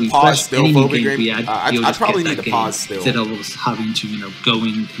probably need to pause still. I'd probably need to pause still. Instead of us having to, you know, go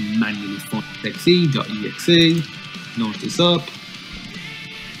in and manually find .exe, load this up.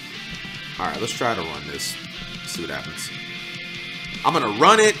 Alright, let's try to run this. See what happens. I'm gonna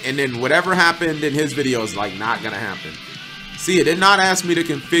run it, and then whatever happened in his video is like not gonna happen. See, it did not ask me to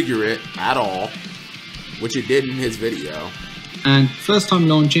configure it at all, which it did in his video. And first time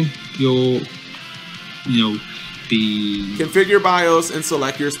launching, you'll, you know, be configure BIOS and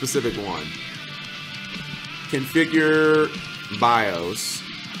select your specific one. Configure BIOS,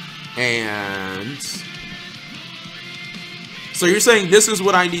 and so you're saying this is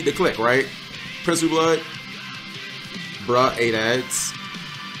what I need to click, right? Prince of Blood, bruh, 8 ads.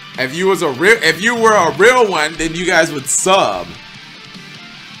 If you were a real one, then you guys would sub.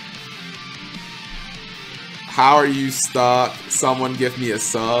 How are you stuck? Someone give me a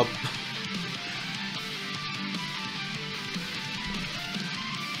sub.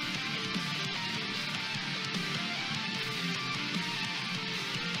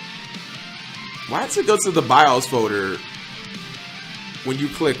 Why does it go to the BIOS folder when you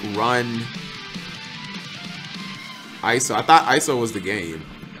click run ISO? I thought ISO was the game.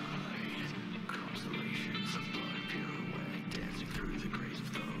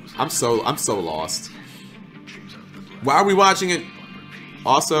 I'm so lost. Why are we watching it?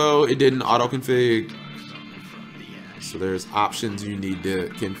 Also, it didn't auto config. So there's options you need to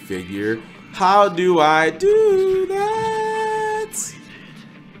configure. How do I do that?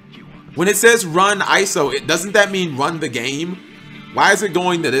 When it says run ISO, doesn't that mean run the game? Why is it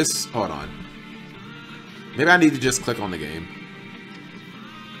going to this? Hold on. Maybe I need to just click on the game.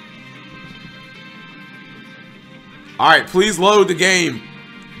 Alright, please load the game.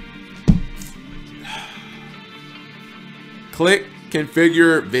 Click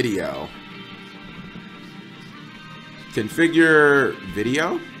configure video. Configure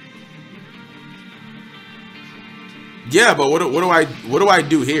video? Yeah, but what do I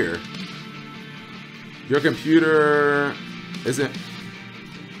do here? Your computer isn't.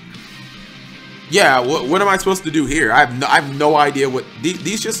 Yeah, what am I supposed to do here? I have no idea what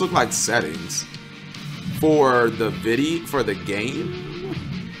these just look like settings for the game.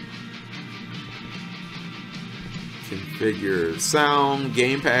 Configure sound,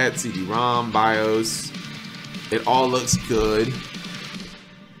 gamepad, CD-ROM, BIOS. It all looks good.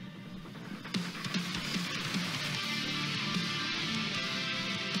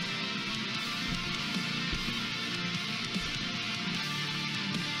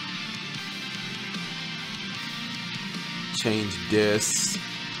 Change disk.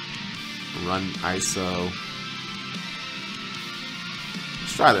 Run ISO.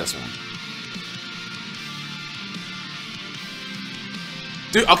 Let's try this one.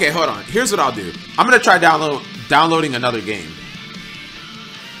 Dude, okay, hold on. Here's what I'll do. I'm gonna try downloading another game.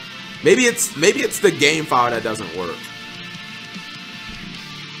 Maybe it's the game file that doesn't work.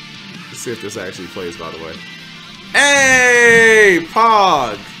 Let's see if this actually plays, by the way. Hey,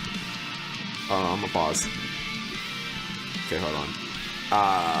 Pog. I'm gonna pause. Okay, hold on.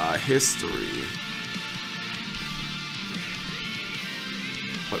 History.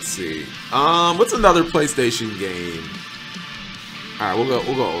 Let's see. What's another PlayStation game? All right,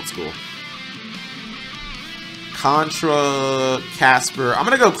 we'll go old school. Contra, Casper. I'm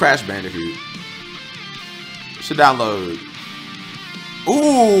gonna go Crash Bandicoot. Should download.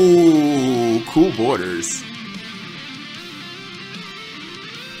 Ooh, cool borders.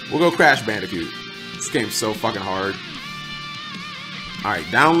 We'll go Crash Bandicoot. This game's so fucking hard. Alright,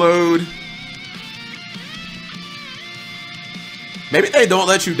 download. Maybe they don't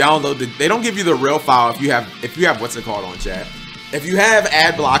let you download they don't give you the real file if you have what's it called on chat. If you have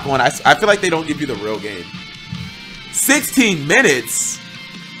ad block on, I feel like they don't give you the real game. 16 minutes?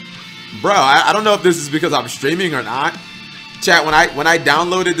 Bro, I don't know if this is because I'm streaming or not. Chat, when I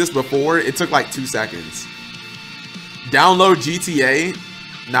downloaded this before, it took like 2 seconds. Download GTA?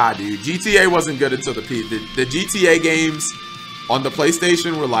 Nah, dude. GTA wasn't good until the peak. The GTA games on the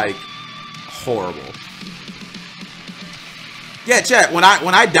PlayStation were like horrible. Yeah, chat, when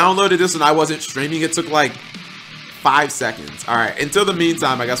I downloaded this and I wasn't streaming, it took like 5 seconds. Alright, until the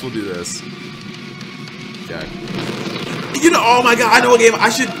meantime, I guess we'll do this. Okay. You know, oh my god, I know a game. I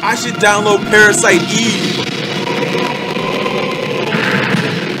should download Parasite Eve.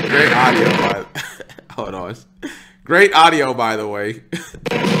 Great audio, by hold on. Great audio, by the way.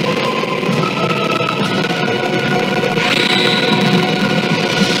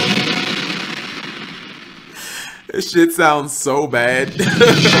 This shit sounds so bad.